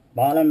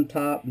bottom,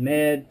 top,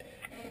 mid.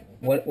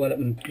 What a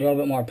little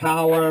bit more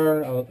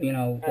power. You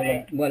know,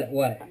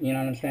 what? You know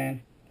what I'm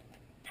saying?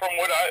 From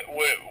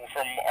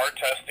our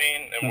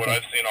testing and what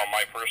I've seen on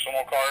my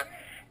personal car,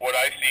 what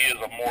I see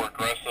is a more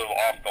aggressive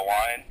off the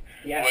line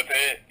with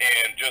it,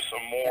 and just a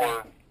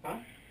more,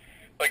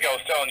 like I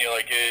was telling you,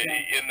 like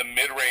in the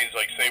mid-range,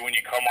 like say when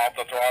you come off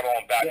the throttle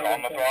and back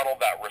on the throttle,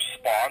 that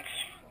response,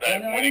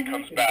 that when it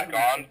comes back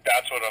on,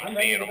 that's what I'm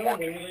seeing, a more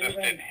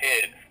consistent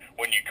hit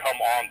when you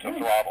come on to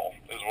throttle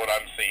is what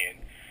I'm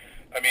seeing.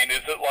 I mean,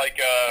 is it like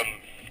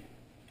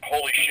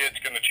holy shit, it's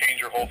going to change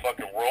your whole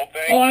fucking world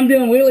thing. Oh, I'm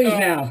doing wheelies No.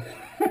 now.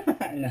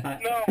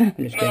 No,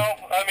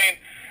 I mean,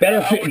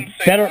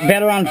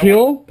 better on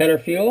fuel? Better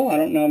fuel? I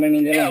don't know. I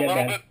mean, they don't get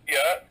bad.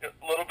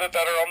 A little bit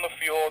better on the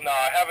fuel. Now,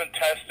 I haven't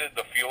tested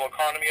the fuel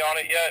economy on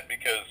it yet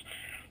because,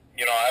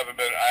 you know,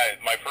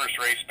 my first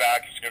race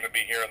back is going to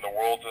be here in the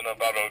Worlds in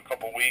about a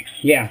couple weeks.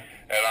 Yeah.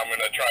 And I'm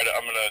going to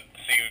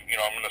see, you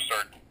know, I'm going to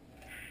start,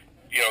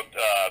 you know,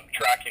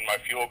 tracking my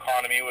fuel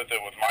economy with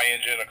my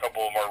engine. A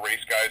couple of our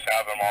race guys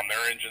have them on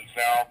their engines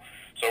now.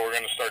 So we're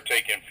going to start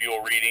taking fuel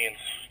readings,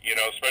 you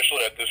know,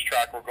 especially at this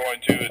track we're going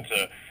to. It's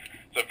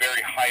a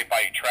very high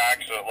bite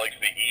track, so it likes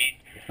to eat.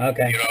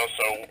 Okay. You know,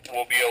 so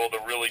we'll be able to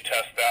really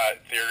test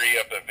that theory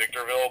up at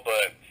Victorville.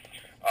 But,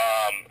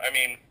 I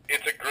mean,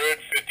 it's a good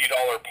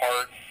 $50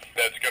 part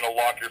that's going to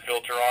lock your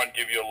filter on,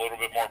 give you a little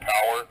bit more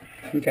power.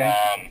 Okay.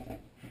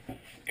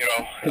 You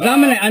know. Because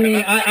I'm gonna. I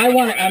mean, I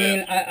want. I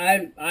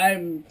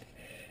mean,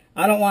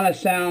 I don't want to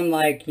sound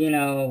like, you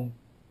know.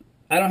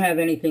 I don't have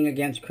anything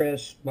against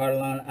Chris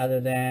Bartolone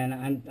other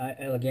than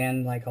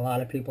again, like a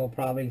lot of people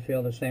probably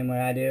feel the same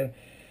way I do.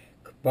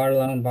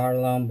 Bartolone.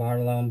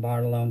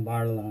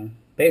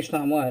 Based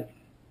on what?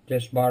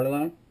 Just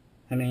Bartolone?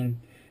 I mean,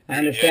 I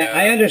understand. Yeah,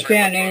 I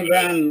understand name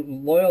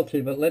brand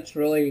loyalty, but let's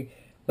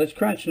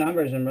crunch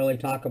numbers and really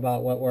talk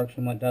about what works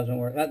and what doesn't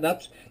work.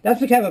 That's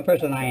the type of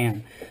person I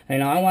am. You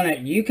know,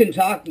 you can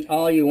talk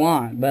all you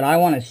want, but I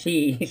want to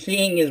see.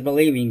 Seeing is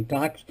believing.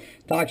 Talk's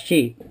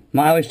cheap.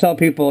 I always tell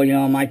people, you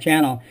know, on my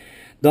channel,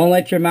 don't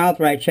let your mouth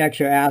write checks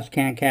your ass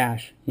can't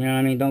cash. You know what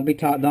I mean?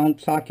 Don't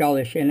talk all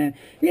this shit. And,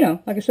 you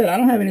know, like I said, I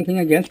don't have anything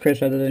against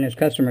Chris other than his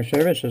customer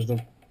service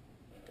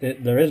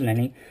there isn't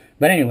any.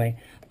 But anyway,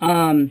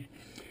 I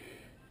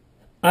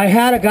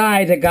had a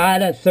guy that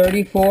got a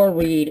 34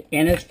 read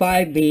in his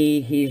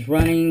 5B. He's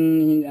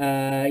running,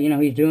 you know,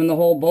 he's doing the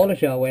whole boulder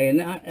shell way. And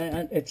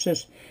it's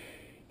just,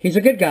 he's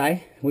a good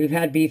guy. We've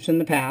had beefs in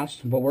the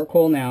past, but we're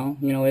cool now.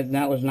 You know,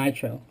 that was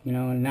Nitro. You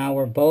know, and now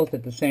we're both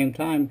at the same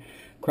time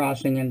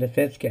crossing into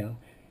fifth scale.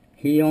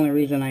 The only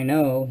reason I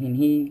know,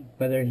 and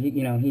whether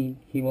he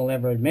will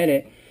ever admit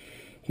it,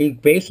 he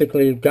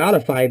basically got a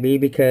 5B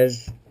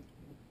because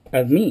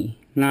of me.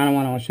 And I don't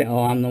want to say,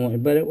 oh, I'm the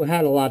one, but it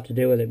had a lot to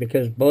do with it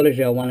because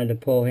Bodegel wanted to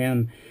pull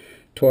him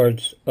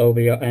towards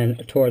OBR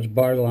and towards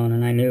Bartolone,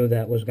 and I knew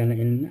that was going to,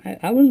 and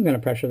I wasn't going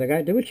to pressure the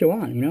guy. Do what you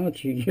want, you know,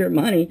 it's your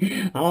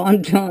money. All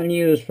I'm telling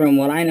you is from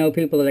what I know,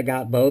 people that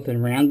got both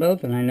and ran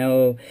both, and I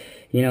know,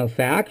 you know,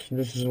 facts,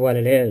 this is what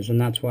it is, and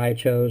that's why I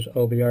chose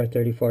OBR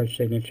 34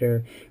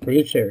 Signature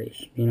Reed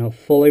Series, you know,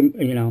 fully,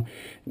 you know,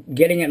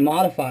 getting it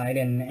modified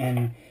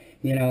and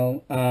you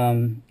know,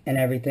 and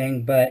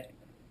everything, but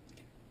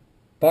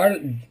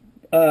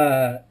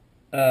a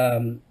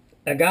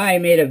guy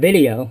made a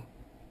video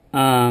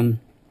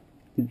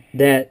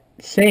that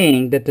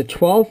saying that the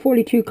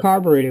 1242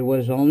 carburetor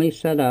was only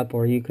set up,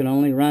 or you can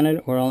only run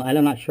it, or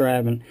I'm not sure, I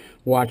haven't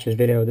watched his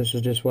video. This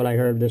is just what I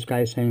heard this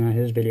guy saying on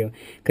his video,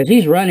 because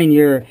he's running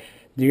your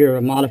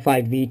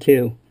modified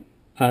V2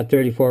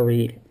 34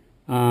 reed,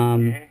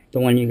 the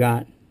one you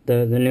got,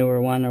 the newer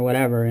one or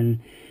whatever,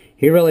 and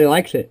he really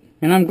likes it,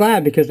 and I'm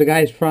glad because the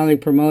guy's finally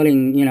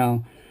promoting, you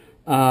know,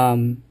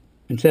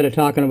 instead of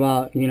talking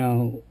about, you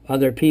know,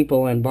 other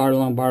people and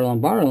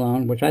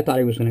Bartolone, which I thought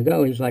he was going to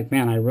go, he's like,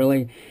 man,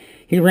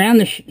 he ran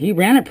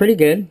it pretty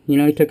good. You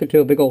know, he took it to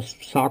a big old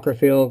soccer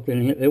field,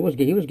 and he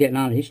was getting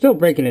on it. He's still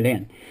breaking it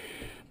in.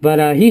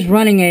 But he's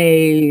running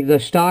the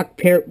stock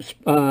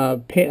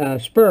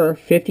Spur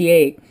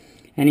 58,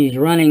 and he's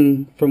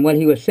running, from what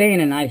he was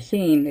saying and I've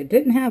seen, it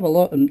didn't have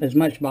as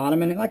much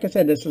bottom. And like I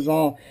said, this is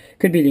all,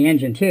 could be the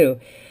engine too.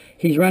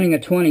 He's running a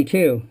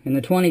 22, and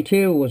the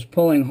 22 was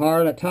pulling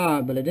hard at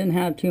top, but it didn't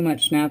have too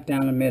much snap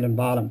down the mid and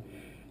bottom.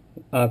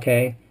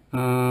 Okay,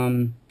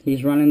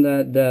 he's running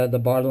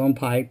the Bartolone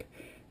pipe,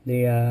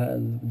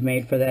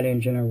 made for that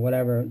engine or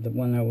whatever, the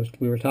one that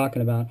we were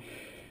talking about.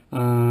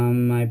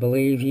 I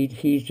believe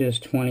he's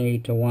just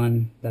 28 to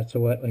 1. That's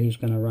what he's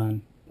going to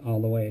run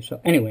all the way. So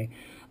anyway,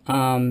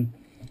 John,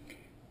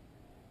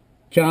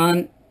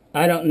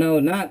 I don't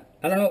know.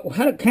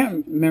 I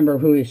can't remember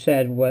who he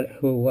said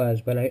who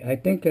was, but I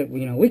think that,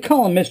 you know, we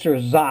call him Mr.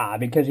 Za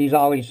because he's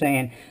always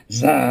saying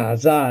Za,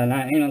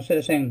 and you know, instead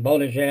of saying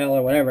Bodegel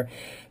or whatever.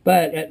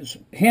 But it's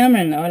him,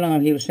 and I don't know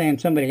if he was saying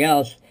somebody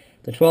else,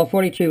 the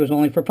 1242 was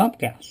only for pump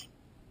gas.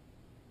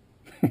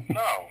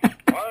 No,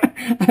 what?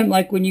 I'm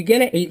like, when you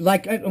get it,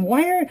 like, and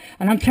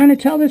I'm trying to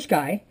tell this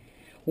guy,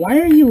 why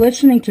are you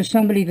listening to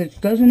somebody that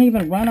doesn't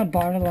even run a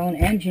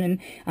Bartolone engine?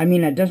 I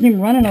mean, that doesn't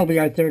even run an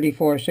OBR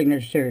 34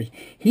 Signature Series.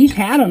 He's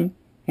had them,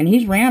 and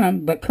he's ran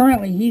them, but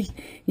currently he's,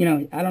 you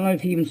know, I don't know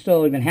if he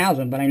still has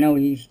them, but I know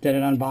he's did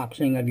an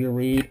unboxing of your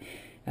Reed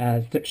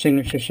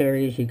Signature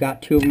Series. He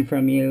got 2 of them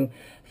from you,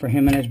 for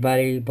him and his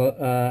buddy,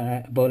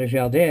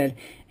 Bodegel did,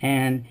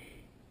 and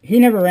he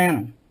never ran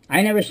them.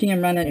 I never see him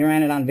run it. He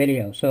ran it on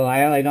video, so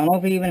I don't know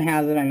if he even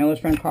has it. I know his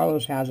friend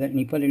Carlos has it, and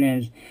he put it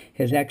in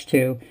his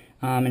X2.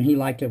 And he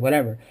liked it,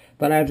 whatever.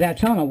 But I was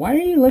telling him, why are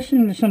you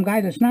listening to some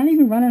guy that's not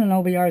even running an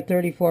OBR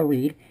 34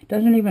 reed,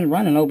 doesn't even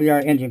run an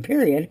OBR engine,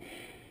 period,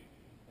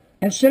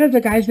 instead of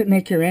the guys that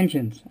make your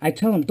engines, I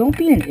tell them, don't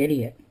be an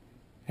idiot.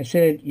 I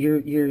said,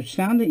 you're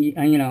sounding,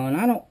 you know, and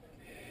I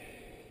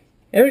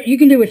don't, you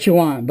can do what you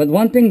want, but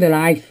one thing that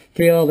I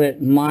feel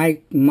that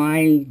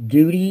my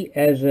duty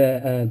as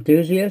a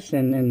enthusiast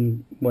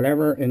and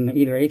whatever in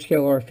either 8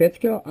 scale or 5th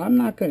scale, I'm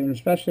not going to,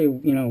 especially,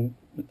 you know,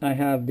 I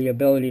have the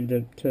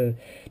ability to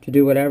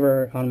do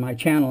whatever on my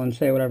channel and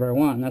say whatever I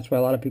want, and that's why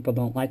a lot of people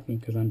don't like me,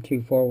 because I'm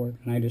too forward,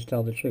 and I just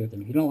tell the truth.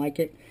 And if you don't like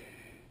it,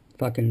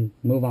 fucking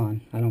move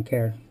on. I don't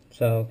care.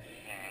 So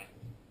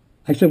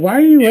I said, why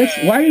are you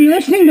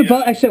listening to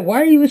I said, why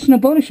are you listening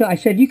to Boda Show? I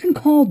said, you can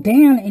call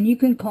Dan and you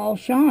can call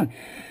Sean.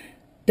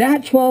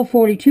 That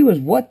 1242 is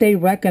what they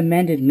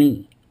recommended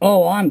me.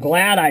 Oh, I'm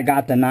glad I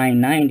got the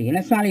 990. And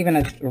it's not even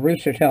a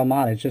Rooster Tail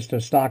mod. It's just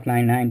a stock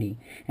 990.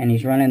 And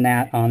he's running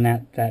that on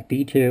that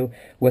B2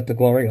 with the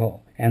glory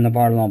hole and the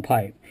Bartolone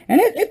pipe. And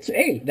it's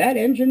hey, that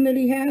engine that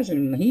he has,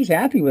 and he's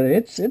happy with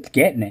it. It's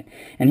getting it.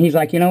 And he's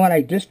like, you know what?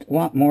 I just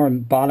want more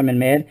bottom and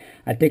mid.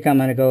 I think I'm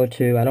going to go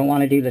to, I don't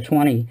want to do the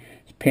 20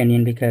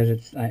 pinion because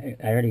it's, I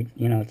already,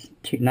 you know, it's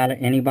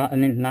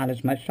not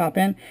as much top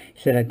end.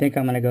 He said, I think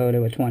I'm going to go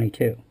to a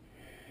 22.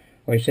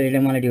 Or he said he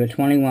didn't want to do a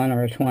 21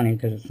 or a 20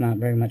 because it's not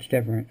very much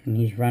different. And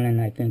he's running,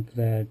 I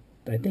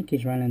think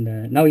he's running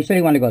the, no, he said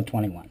he wanted to go to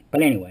 21.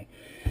 But anyway,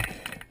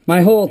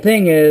 my whole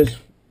thing is,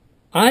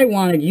 I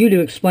wanted you to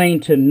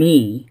explain to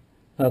me,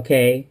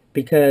 okay,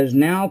 because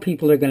now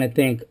people are going to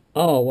think,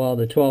 oh, well,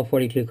 the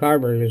 1242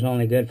 carburetor is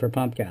only good for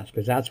pump gas,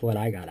 because that's what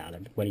I got out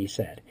of what he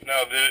said.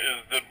 Now,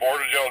 did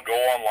Bordagel go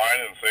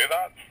online and say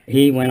that?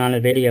 He went on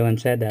a video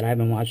and said that. I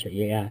haven't watched it.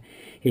 Yeah.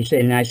 He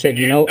said, and I said,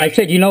 you know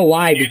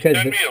why? Because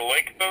send me a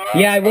link to that?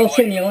 yeah, I will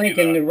send you a link.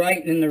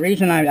 And the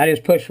reason I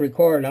just push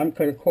record, I'm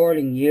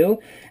recording you,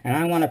 and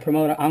I want to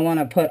promote. I want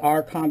to put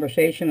our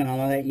conversation, and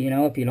I'll let you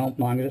know if you don't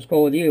want to just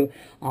go with you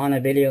on a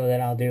video that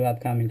I'll do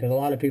upcoming. Because a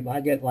lot of people, I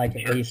get like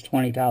at least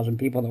 20,000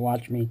 people that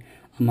watch me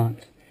a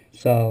month.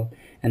 So,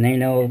 and they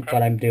know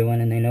what I'm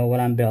doing, and they know what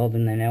I'm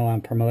building. They know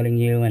I'm promoting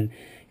you, and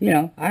you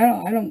know,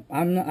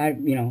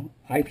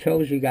 I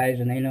chose you guys,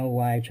 and they know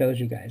why I chose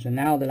you guys. And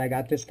now that I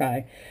got this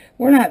guy,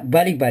 we're not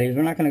buddies.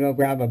 We're not going to go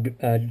grab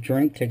a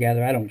drink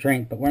together. I don't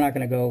drink, but we're not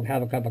going to go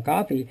have a cup of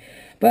coffee.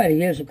 But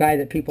he is a guy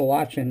that people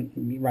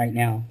watching right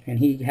now, and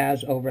he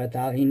has over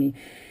 1,000.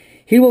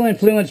 He will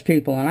influence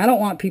people, and I don't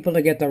want people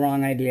to get the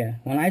wrong idea.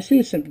 When I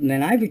see something,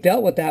 and I've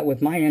dealt with that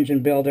with my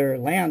engine builder,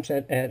 Lance,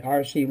 at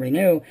RC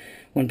Renew.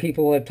 When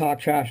people have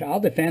talked trash, I'll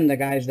defend the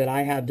guys that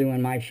I have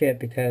doing my shit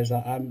because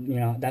I'm, you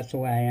know, that's the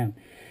way I am.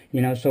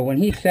 You know, so when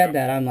he said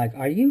that, I'm like,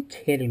 are you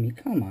kidding me?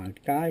 Come on,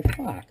 guy,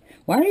 fuck.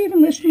 Why are you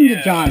even listening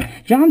to John?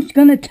 John's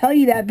going to tell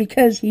you that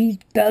because he's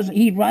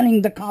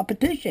running the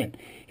competition.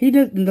 The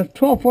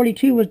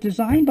 1242 was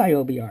designed by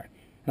OBR,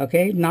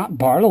 okay? Not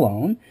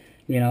Bartolone.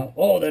 You know,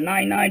 oh, the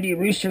 990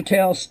 Rooster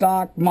Tail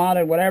stock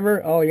modded, whatever.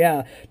 Oh,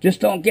 yeah, just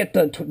don't get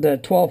the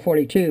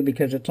 1242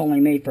 because it's only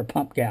made for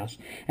pump gas.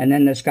 And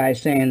then this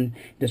guy's saying,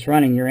 just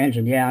running your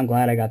engine. Yeah, I'm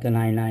glad I got the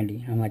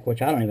 990. I'm like,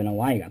 which I don't even know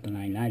why you got the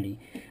 990.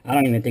 I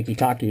don't even think he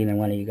talked to either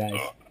one of you guys.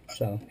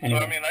 So, anyway.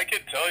 So I mean, I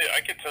could tell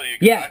you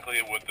exactly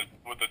what the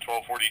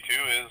 1242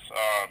 is.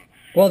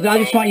 Well, I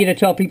just want you to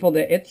tell people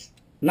that it's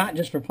not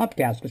just for pump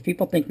gas, because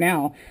people think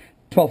now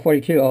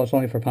 1242, oh, it's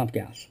only for pump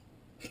gas.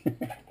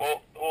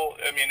 Well,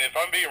 I mean, if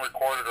I'm being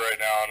recorded right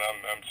now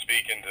and I'm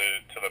speaking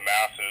to the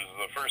masses,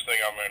 the first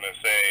thing I'm going to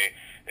say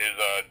is,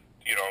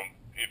 you know,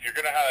 if you're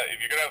gonna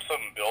have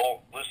something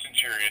built, listen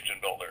to your engine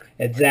builder.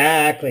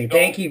 Exactly.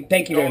 Okay?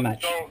 Thank you very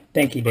much.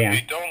 Thank you, Dan.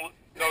 Okay,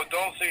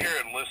 don't sit here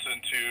and listen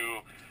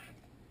to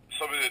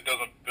somebody that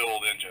doesn't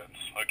build engines.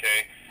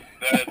 Okay,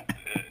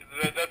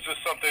 that's just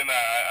something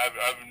that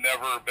I've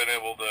never been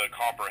able to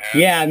comprehend.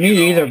 Yeah,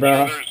 me either,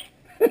 bro.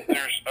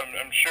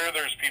 I'm sure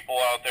there's people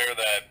out there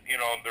that, you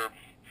know, they're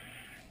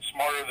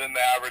smarter than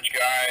the average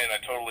guy, and I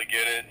totally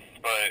get it,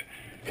 but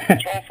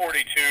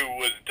 1242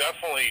 was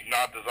definitely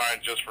not designed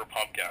just for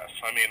pump gas.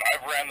 I mean,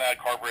 I've ran that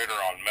carburetor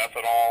on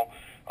methanol,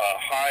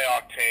 high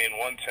octane,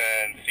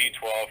 110,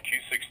 C12,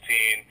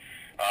 Q16,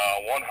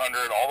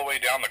 100, all the way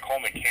down to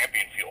Coleman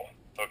camping fuel.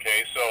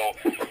 Okay, so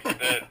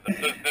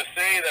to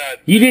say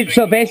that you did,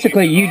 so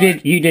basically you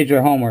did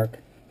your homework.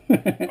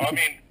 I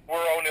mean,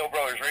 we're O'Neill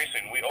Brothers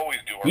Racing. We always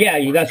do our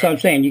homework. That's what I'm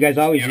saying. You guys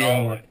always do your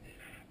homework.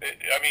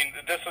 I mean,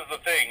 this is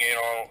the thing, you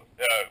know,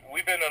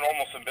 we've been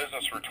almost in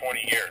business for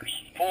 20 years,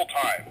 full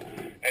time,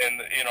 and,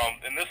 you know,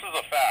 and this is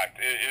a fact.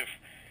 If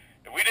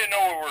we didn't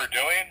know what we were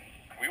doing,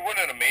 we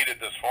wouldn't have made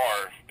it this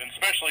far, and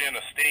especially in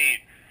a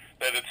state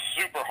that it's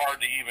super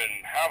hard to even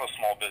have a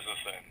small business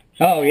in.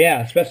 Oh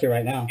yeah, especially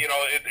right now. You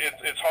know,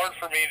 it's hard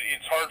for me.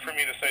 It's hard for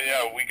me to say,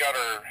 yeah, we got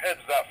our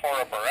heads that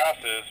far up our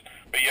asses,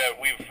 but yet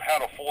we've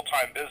had a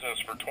full-time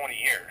business for 20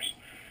 years.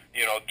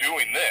 You know,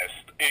 doing this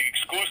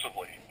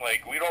exclusively.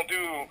 Like, we don't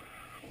do,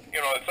 you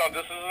know, it's not,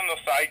 this isn't a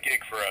side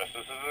gig for us.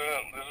 This is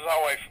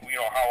how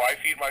how I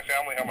feed my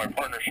family, how my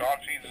partner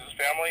Sean feeds his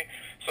family.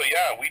 So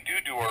yeah, we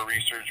do our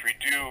research. We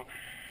do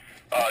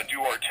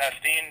our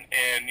testing,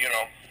 and, you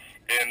know,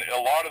 and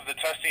a lot of the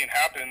testing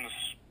happens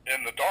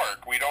in the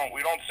dark. We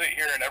don't sit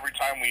here and every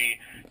time we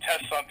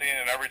test something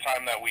and every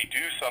time that we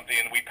do something,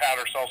 we pat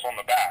ourselves on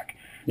the back.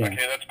 Yeah.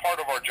 Okay, that's part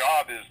of our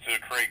job, is to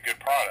create good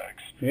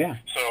products. Yeah.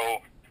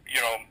 So,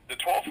 you know, the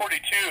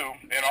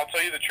 1242, and I'll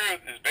tell you the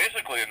truth, is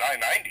basically a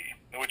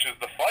 990, which is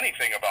the funny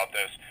thing about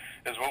this,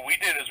 is what we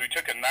did is we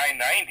took a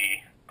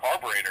 990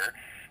 carburetor,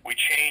 we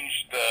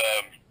changed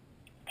the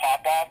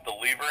pop-off, the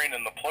levering,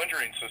 and the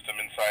plungering system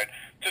inside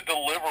to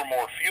deliver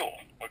more fuel,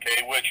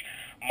 okay, which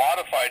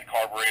modified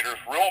carburetors,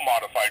 real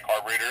modified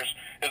carburetors,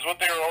 is what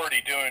they were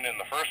already doing in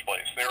the first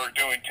place. They were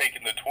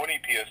taking the 20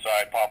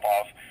 PSI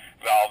pop-off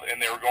valve, and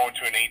they were going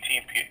to an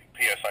 18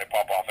 PSI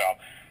pop-off valve.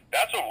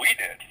 That's what we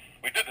did.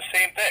 We did the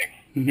same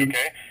thing,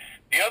 okay?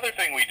 The other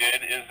thing we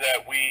did is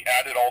that we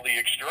added all the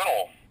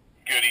external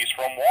goodies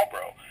from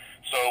Walbro.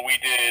 So we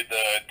did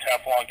the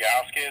Teflon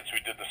gaskets,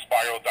 we did the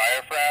spiral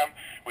diaphragm,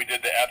 we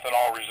did the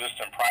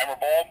ethanol-resistant primer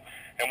bulb,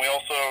 and we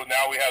also,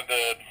 now we have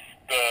the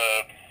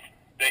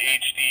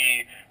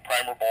HD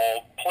primer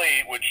bulb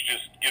plate, which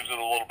just gives it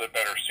a little bit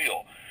better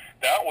seal.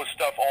 That was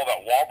stuff all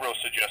that Walbro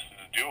suggested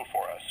to do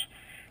for us.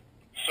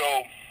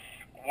 So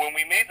when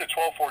we made the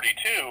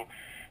 1242,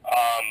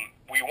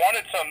 we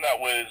wanted something that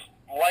was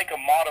like a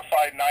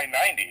modified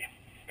 990,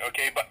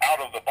 okay, but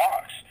out of the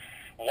box.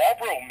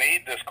 Walbro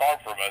made this carb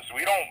from us.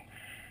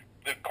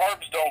 The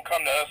carbs don't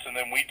come to us and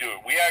then we do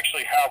it. We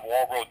actually have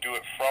Walbro do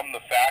it from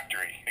the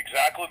factory,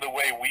 exactly the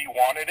way we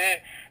wanted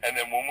it, and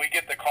then when we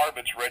get the carb,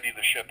 it's ready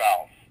to ship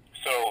out.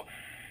 So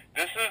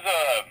this is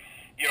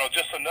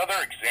just another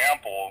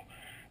example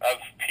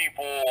of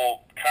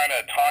people kind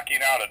of talking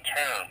out a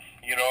term.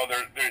 You know,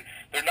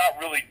 they're not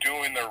really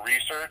doing their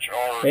research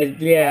or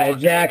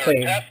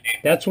exactly. Testing.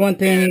 That's one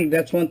thing.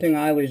 That's one thing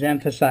I always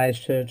emphasize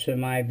to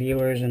my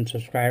viewers and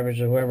subscribers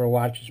or whoever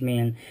watches me,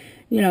 and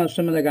you know,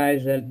 some of the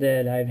guys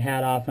that I've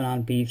had off and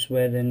on beefs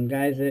with, and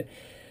guys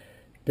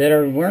that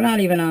are, we're not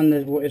even on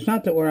the, it's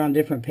not that we're on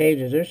different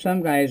pages. There's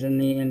some guys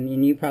and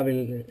you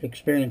probably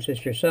experienced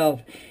this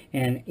yourself,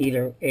 and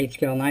either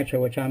 8-scale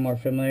nitro, which I'm more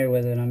familiar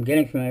with, and I'm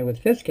getting familiar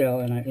with 5th scale,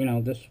 and you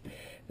know, this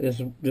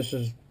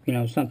is, you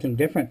know, something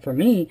different for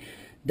me,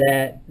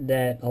 that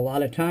a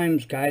lot of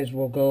times guys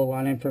will go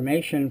on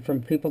information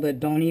from people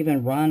that don't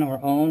even run or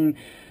own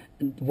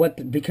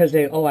because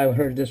they, oh, I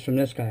heard this from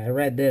this guy, I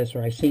read this,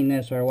 or I seen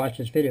this, or I watched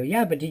this video.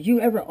 Yeah, but did you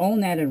ever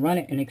own that and run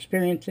it and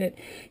experience it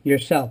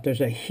yourself?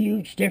 There's a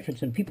huge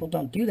difference, and people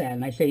don't do that.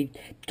 And I say,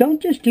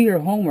 don't just do your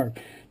homework.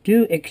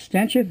 Do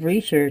extensive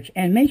research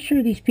and make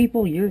sure these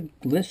people you're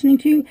listening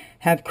to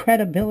have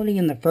credibility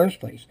in the first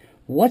place.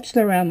 What's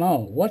their MO?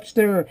 What's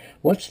their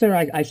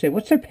I say,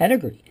 what's their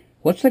pedigree?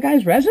 What's the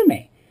guy's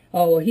resume?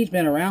 Oh, well, he's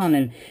been around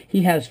and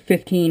he has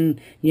 15,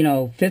 you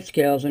know, 5th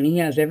scales and he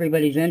has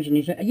everybody's engine.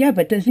 He said, yeah,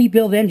 but does he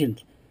build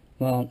engines?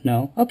 Well,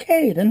 no.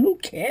 Okay, then who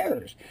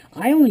cares?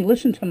 I only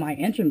listen to my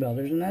engine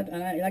builders, and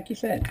like you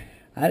said,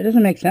 it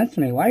doesn't make sense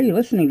to me. Why are you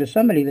listening to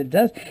somebody that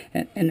does,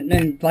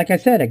 and like I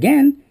said,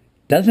 again,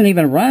 doesn't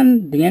even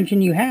run the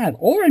engine you have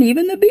or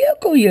even the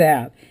vehicle you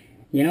have?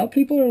 You know,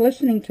 people are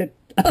listening to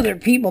other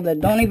people that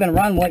don't even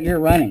run what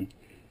you're running.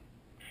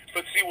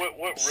 But see,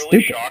 what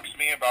really shocks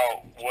me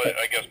about what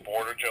I guess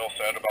Border Gel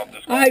said about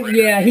this carburetor.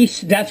 Yeah,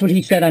 that's what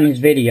he said on his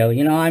video.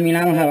 You know, I mean,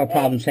 I don't have a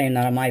problem saying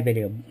that on my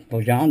video.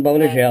 Well, John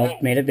Border Gel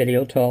made a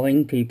video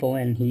telling people,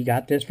 and he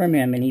got this from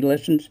him, and he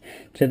listens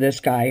to this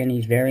guy, and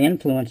he's very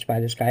influenced by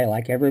this guy,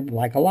 like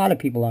a lot of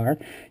people are.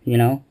 You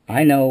know,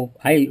 I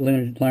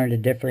learned to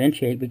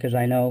differentiate because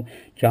I know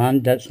John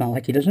does not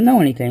like he doesn't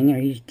know anything, or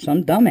he's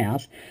some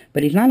dumbass,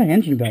 but he's not an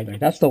engine builder.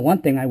 That's the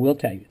one thing I will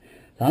tell you.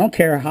 I don't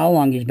care how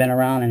long he's been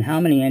around and how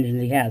many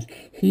engines he has.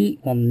 I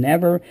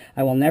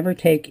will never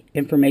take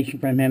information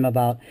from him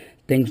about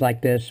things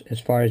like this as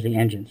far as the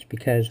engines,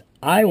 because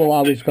I will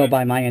always go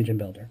by my engine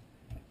builder.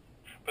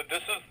 But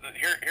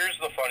here's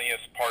the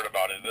funniest part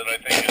about it that I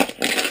think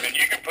is, and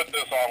you can put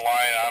this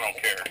online, I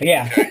don't care.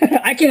 Yeah, okay?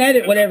 I can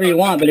edit whatever you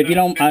want, but if you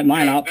don't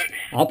mind,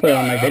 I'll put it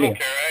on my video. I don't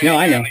care. No,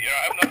 I know.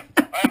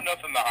 I have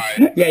nothing to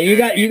hide. Yeah,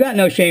 you got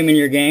no shame in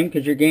your game,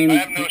 because your game. I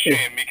have no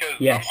shame because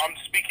yes. I'm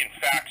speaking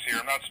facts here.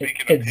 I'm not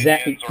speaking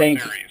opinions or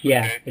theories.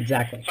 Yeah, okay?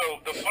 exactly. So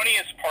the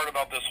funniest part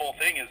about this whole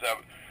thing is that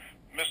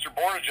Mr.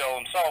 Bordigel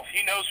himself,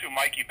 he knows who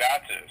Mikey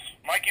Batts is.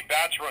 Mikey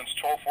Batts runs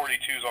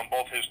 1242s on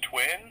both his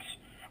twins,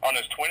 on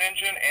his twin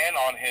engine, and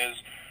on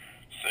his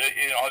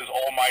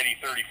almighty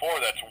 34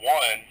 that's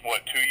won,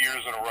 2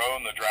 years in a row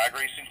in the drag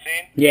racing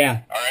scene?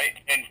 Yeah. All right.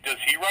 And does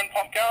he run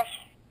pump gas?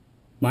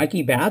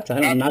 Mikey Batts?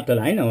 Not that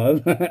I know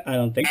of. I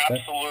don't think so.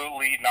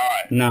 Absolutely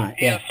not.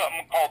 He has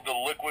something called the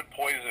liquid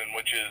poison,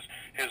 which is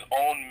his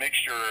own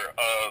mixture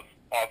of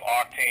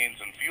octanes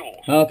and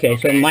fuels. Okay,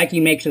 so Mikey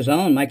makes his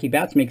own. Mikey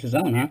Batts makes his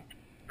own, huh?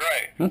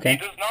 Right. Okay. He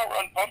does not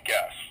run pump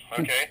gas.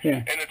 Okay.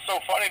 Yeah. And it's so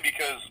funny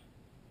because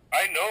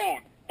I know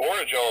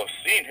Bordigel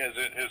has seen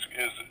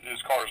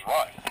his cars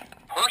run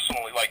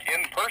personally, like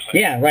in person.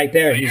 Yeah, right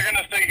there. So you're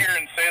going to sit here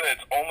and say that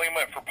it's only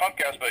meant for pump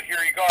gas, but here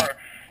you are.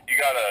 You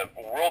got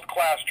a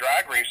world-class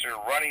drag racer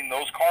running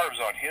those carbs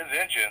on his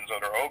engines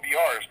that are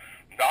OBRs,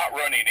 not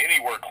running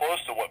anywhere close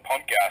to what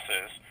pump gas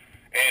is,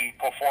 and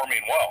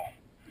performing well.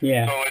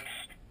 Yeah. So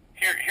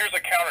here's a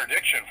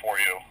contradiction for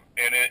you,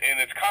 and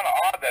it's kind of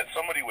odd that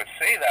somebody would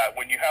say that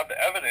when you have the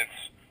evidence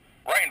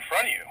right in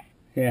front of you.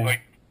 Yeah.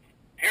 Like,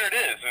 here it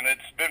is, and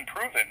it's been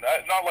proven.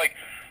 Not like,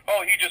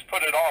 oh, he just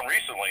put it on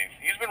recently.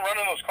 He's been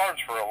running those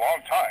carbs for a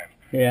long time.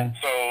 Yeah.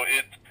 So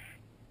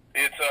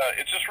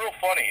it's just real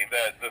funny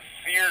that the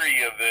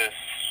theory of this,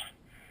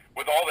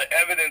 with all the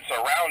evidence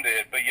around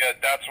it, but yet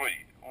that's what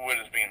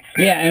is being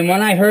said. Yeah, and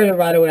when I heard it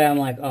right away, I'm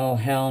like, oh,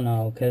 hell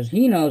no, because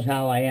he knows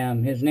how I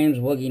am. His name's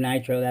Woogie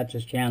Nitro, that's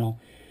his channel.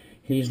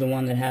 He's the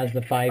one that has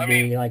the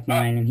 5B like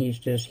mine, and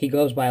he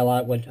goes by a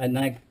lot, and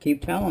I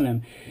keep telling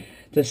him.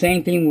 The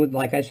same thing with,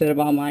 like I said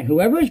about mine,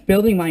 whoever is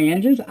building my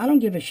engines, I don't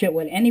give a shit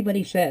what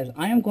anybody says.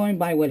 I am going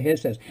by what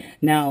his says.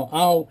 Now,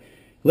 I'll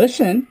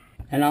listen,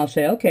 and I'll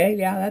say, okay,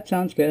 yeah, that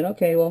sounds good.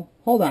 Okay, well,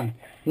 hold on.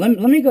 Let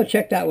me go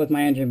check that with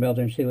my engine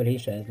builder and see what he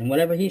says. And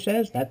whatever he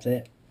says, that's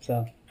it.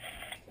 So.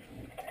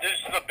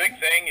 The big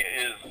thing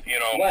is,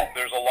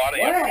 there's a lot of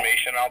What?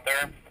 information out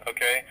there,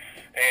 okay?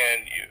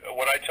 And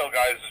what I tell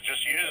guys is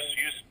just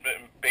use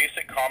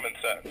basic common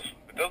sense.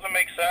 If it doesn't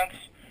make sense,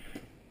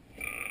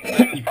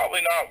 then it's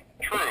probably not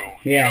true.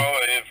 Yeah.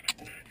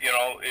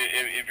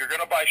 If you're going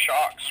to buy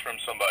shocks from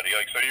somebody,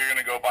 like, so you're going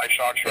to go buy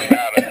shocks from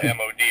Matt at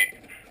MOD,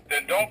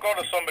 then don't go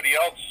to somebody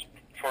else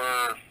for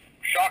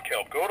shock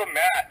help. Go to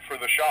Matt for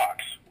the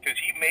shocks, because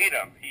he made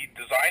them. He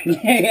designed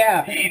them.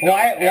 Yeah.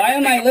 Why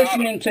am I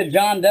listening to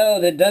John Doe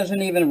that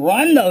doesn't even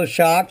run those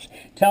shocks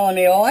telling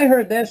me, oh, I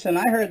heard this and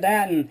I heard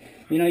that, and,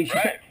 you should...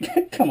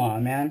 Right. Come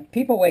on, man.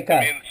 People wake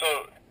up. I mean,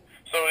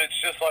 so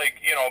it's just like,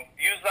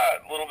 use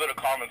that little bit of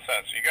common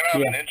sense. You're going to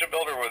have an engine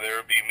builder,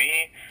 whether it be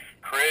me,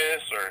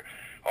 Chris,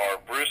 or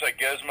Bruce at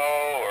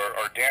Gizmo,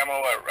 or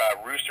Damo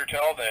at Rooster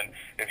Tail, then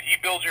if he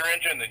builds your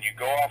engine, then you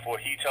go off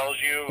what he tells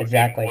you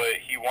exactly and what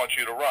he wants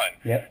you to run.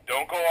 Yep.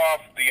 Don't go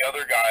off the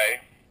other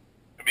guy,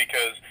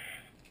 because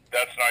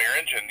that's not your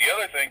engine. The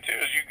other thing, too,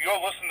 is you go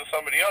listen to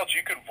somebody else,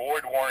 you can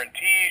void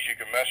warranties, you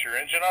can mess your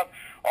engine up.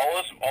 All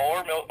us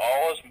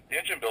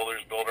engine builders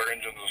build our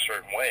engines a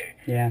certain way.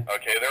 Yeah.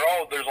 Okay,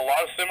 there's a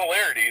lot of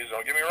similarities,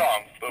 don't get me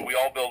wrong, but we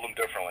all build them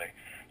differently.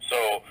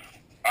 So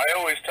I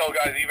always tell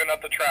guys, even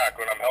at the track,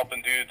 when I'm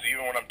helping dudes,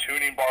 even when I'm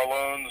tuning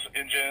Barlone's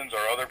engines or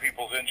other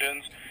people's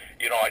engines,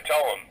 I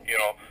tell them,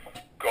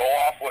 go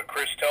off what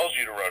Chris tells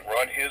you to run.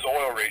 Run his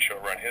oil ratio,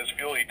 run his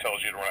fuel he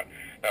tells you to run.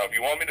 Now, if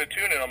you want me to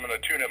tune it, I'm going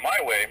to tune it my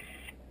way,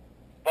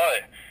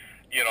 but,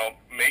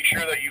 make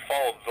sure that you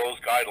follow those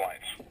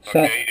guidelines,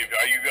 okay?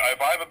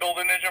 If I have a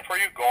built-in engine for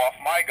you, go off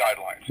my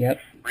guidelines. Yep.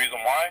 Reason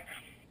why?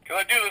 Because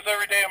I do this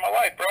every day of my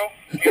life,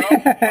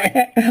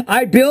 bro.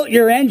 I built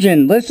your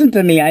engine. Listen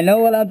to me. I know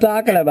what I'm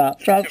talking about.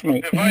 Trust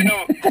me. If I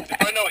know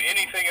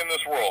anything in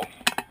this world,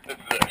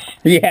 it's this.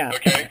 Yeah.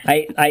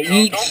 Okay? I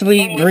eat,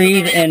 sleep,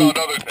 breathe, and...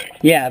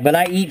 Yeah, but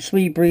I eat,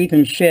 sleep, breathe,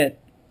 and shit.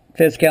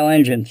 Fiskell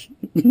engines.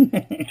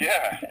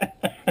 Yeah.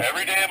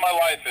 Every day of my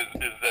life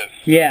is this.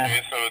 Yeah.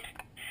 Okay? So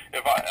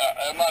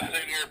I'm not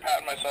sitting here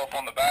patting myself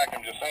on the back.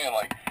 I'm just saying,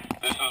 like,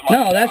 this is my...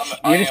 No, that's true.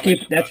 I'm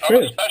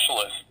a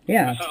specialist.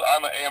 Yeah.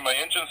 I'm an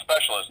engine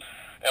specialist.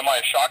 Am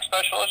I a shock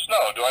specialist?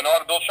 No. Do I know how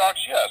to build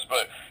shocks? Yes.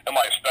 But am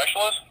I a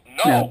specialist?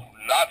 No.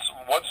 Not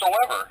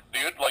whatsoever,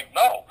 dude. Like,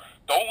 no.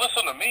 Don't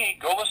listen to me.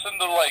 Go listen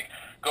to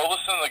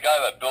the guy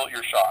that built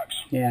your shocks.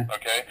 Yeah.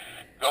 Okay?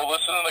 Go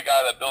listen to the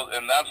guy that built,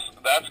 and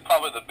that's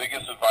probably the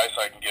biggest advice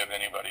I can give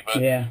anybody.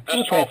 But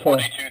this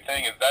 1242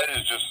 thing that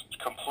is just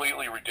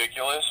completely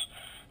ridiculous.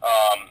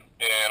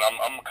 And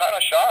I'm kind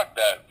of shocked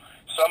that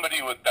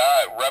somebody with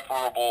that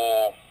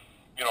reparable,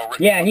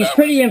 yeah, he's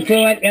pretty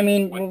influent. I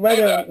mean,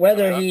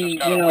 whether he,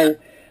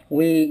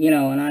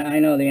 and I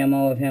know the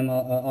MO of him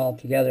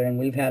altogether, and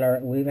we've had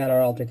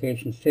our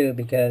altercations too,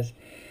 because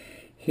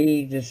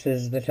he just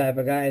is the type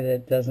of guy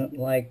that doesn't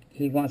like,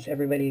 he wants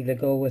everybody to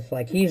go with,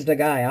 like, he's the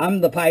guy. I'm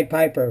the Pied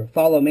Piper.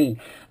 Follow me.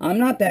 I'm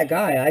not that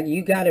guy.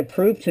 You got to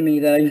prove to me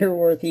that you're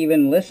worth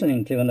even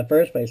listening to in the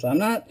first place. I'm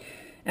not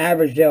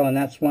average Joe, and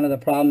that's one of the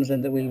problems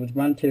that we would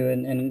run to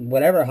in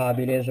whatever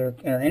hobby it is, or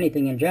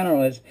anything in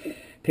general, is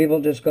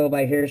people just go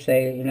by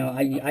hearsay.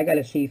 I got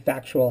to see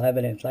factual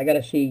evidence. I got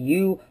to see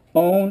you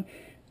own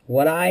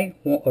what I'm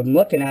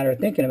looking at or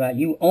thinking about.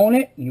 You own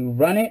it, you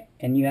run it,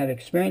 and you have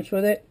experience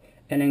with it,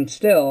 and then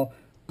still,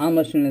 I'm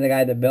listening to the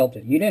guy that built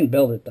it. You didn't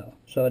build it, though,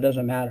 so it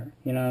doesn't matter.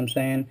 You know what I'm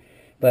saying?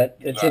 But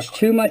it's just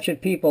too much of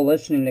people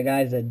listening to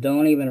guys that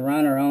don't even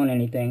run or own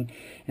anything,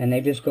 and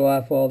they just go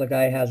off, well, the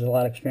guy has a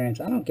lot of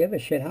experience. I don't give a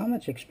shit how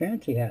much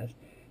experience he has.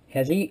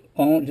 Does he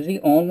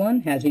own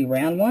one? Has he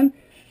ran one?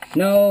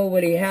 No,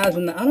 but he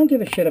hasn't. I don't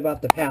give a shit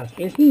about the past.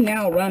 Is he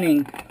now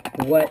running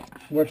what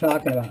we're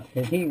talking about?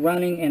 Is he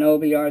running an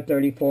OBR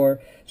 34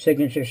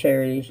 Signature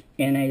Series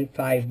in a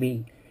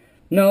 5B?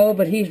 No,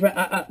 but he's...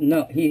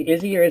 no,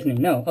 is he or isn't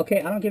he? No. Okay,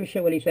 I don't give a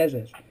shit what he says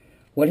is.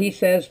 What he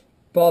says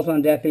falls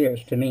on deaf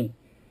ears to me.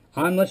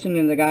 I'm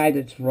listening to the guy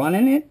that's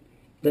running it,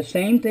 the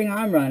same thing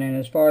I'm running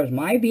as far as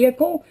my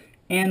vehicle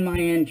and my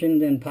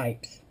engine and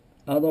pipes.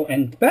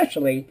 And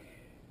especially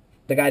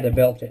the guy that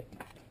built it.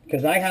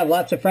 Because I have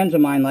lots of friends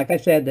of mine, like I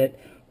said, that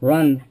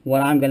run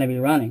what I'm going to be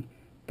running.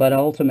 But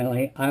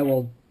ultimately, I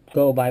will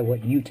go by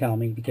what you tell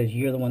me because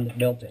you're the one that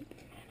built it,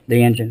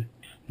 the engine.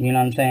 You know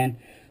what I'm saying?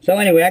 So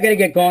anyway, I got to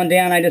get going,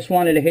 Dan. I just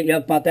wanted to hit you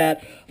up about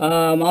that.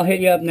 I'll hit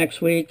you up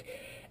next week,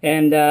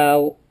 and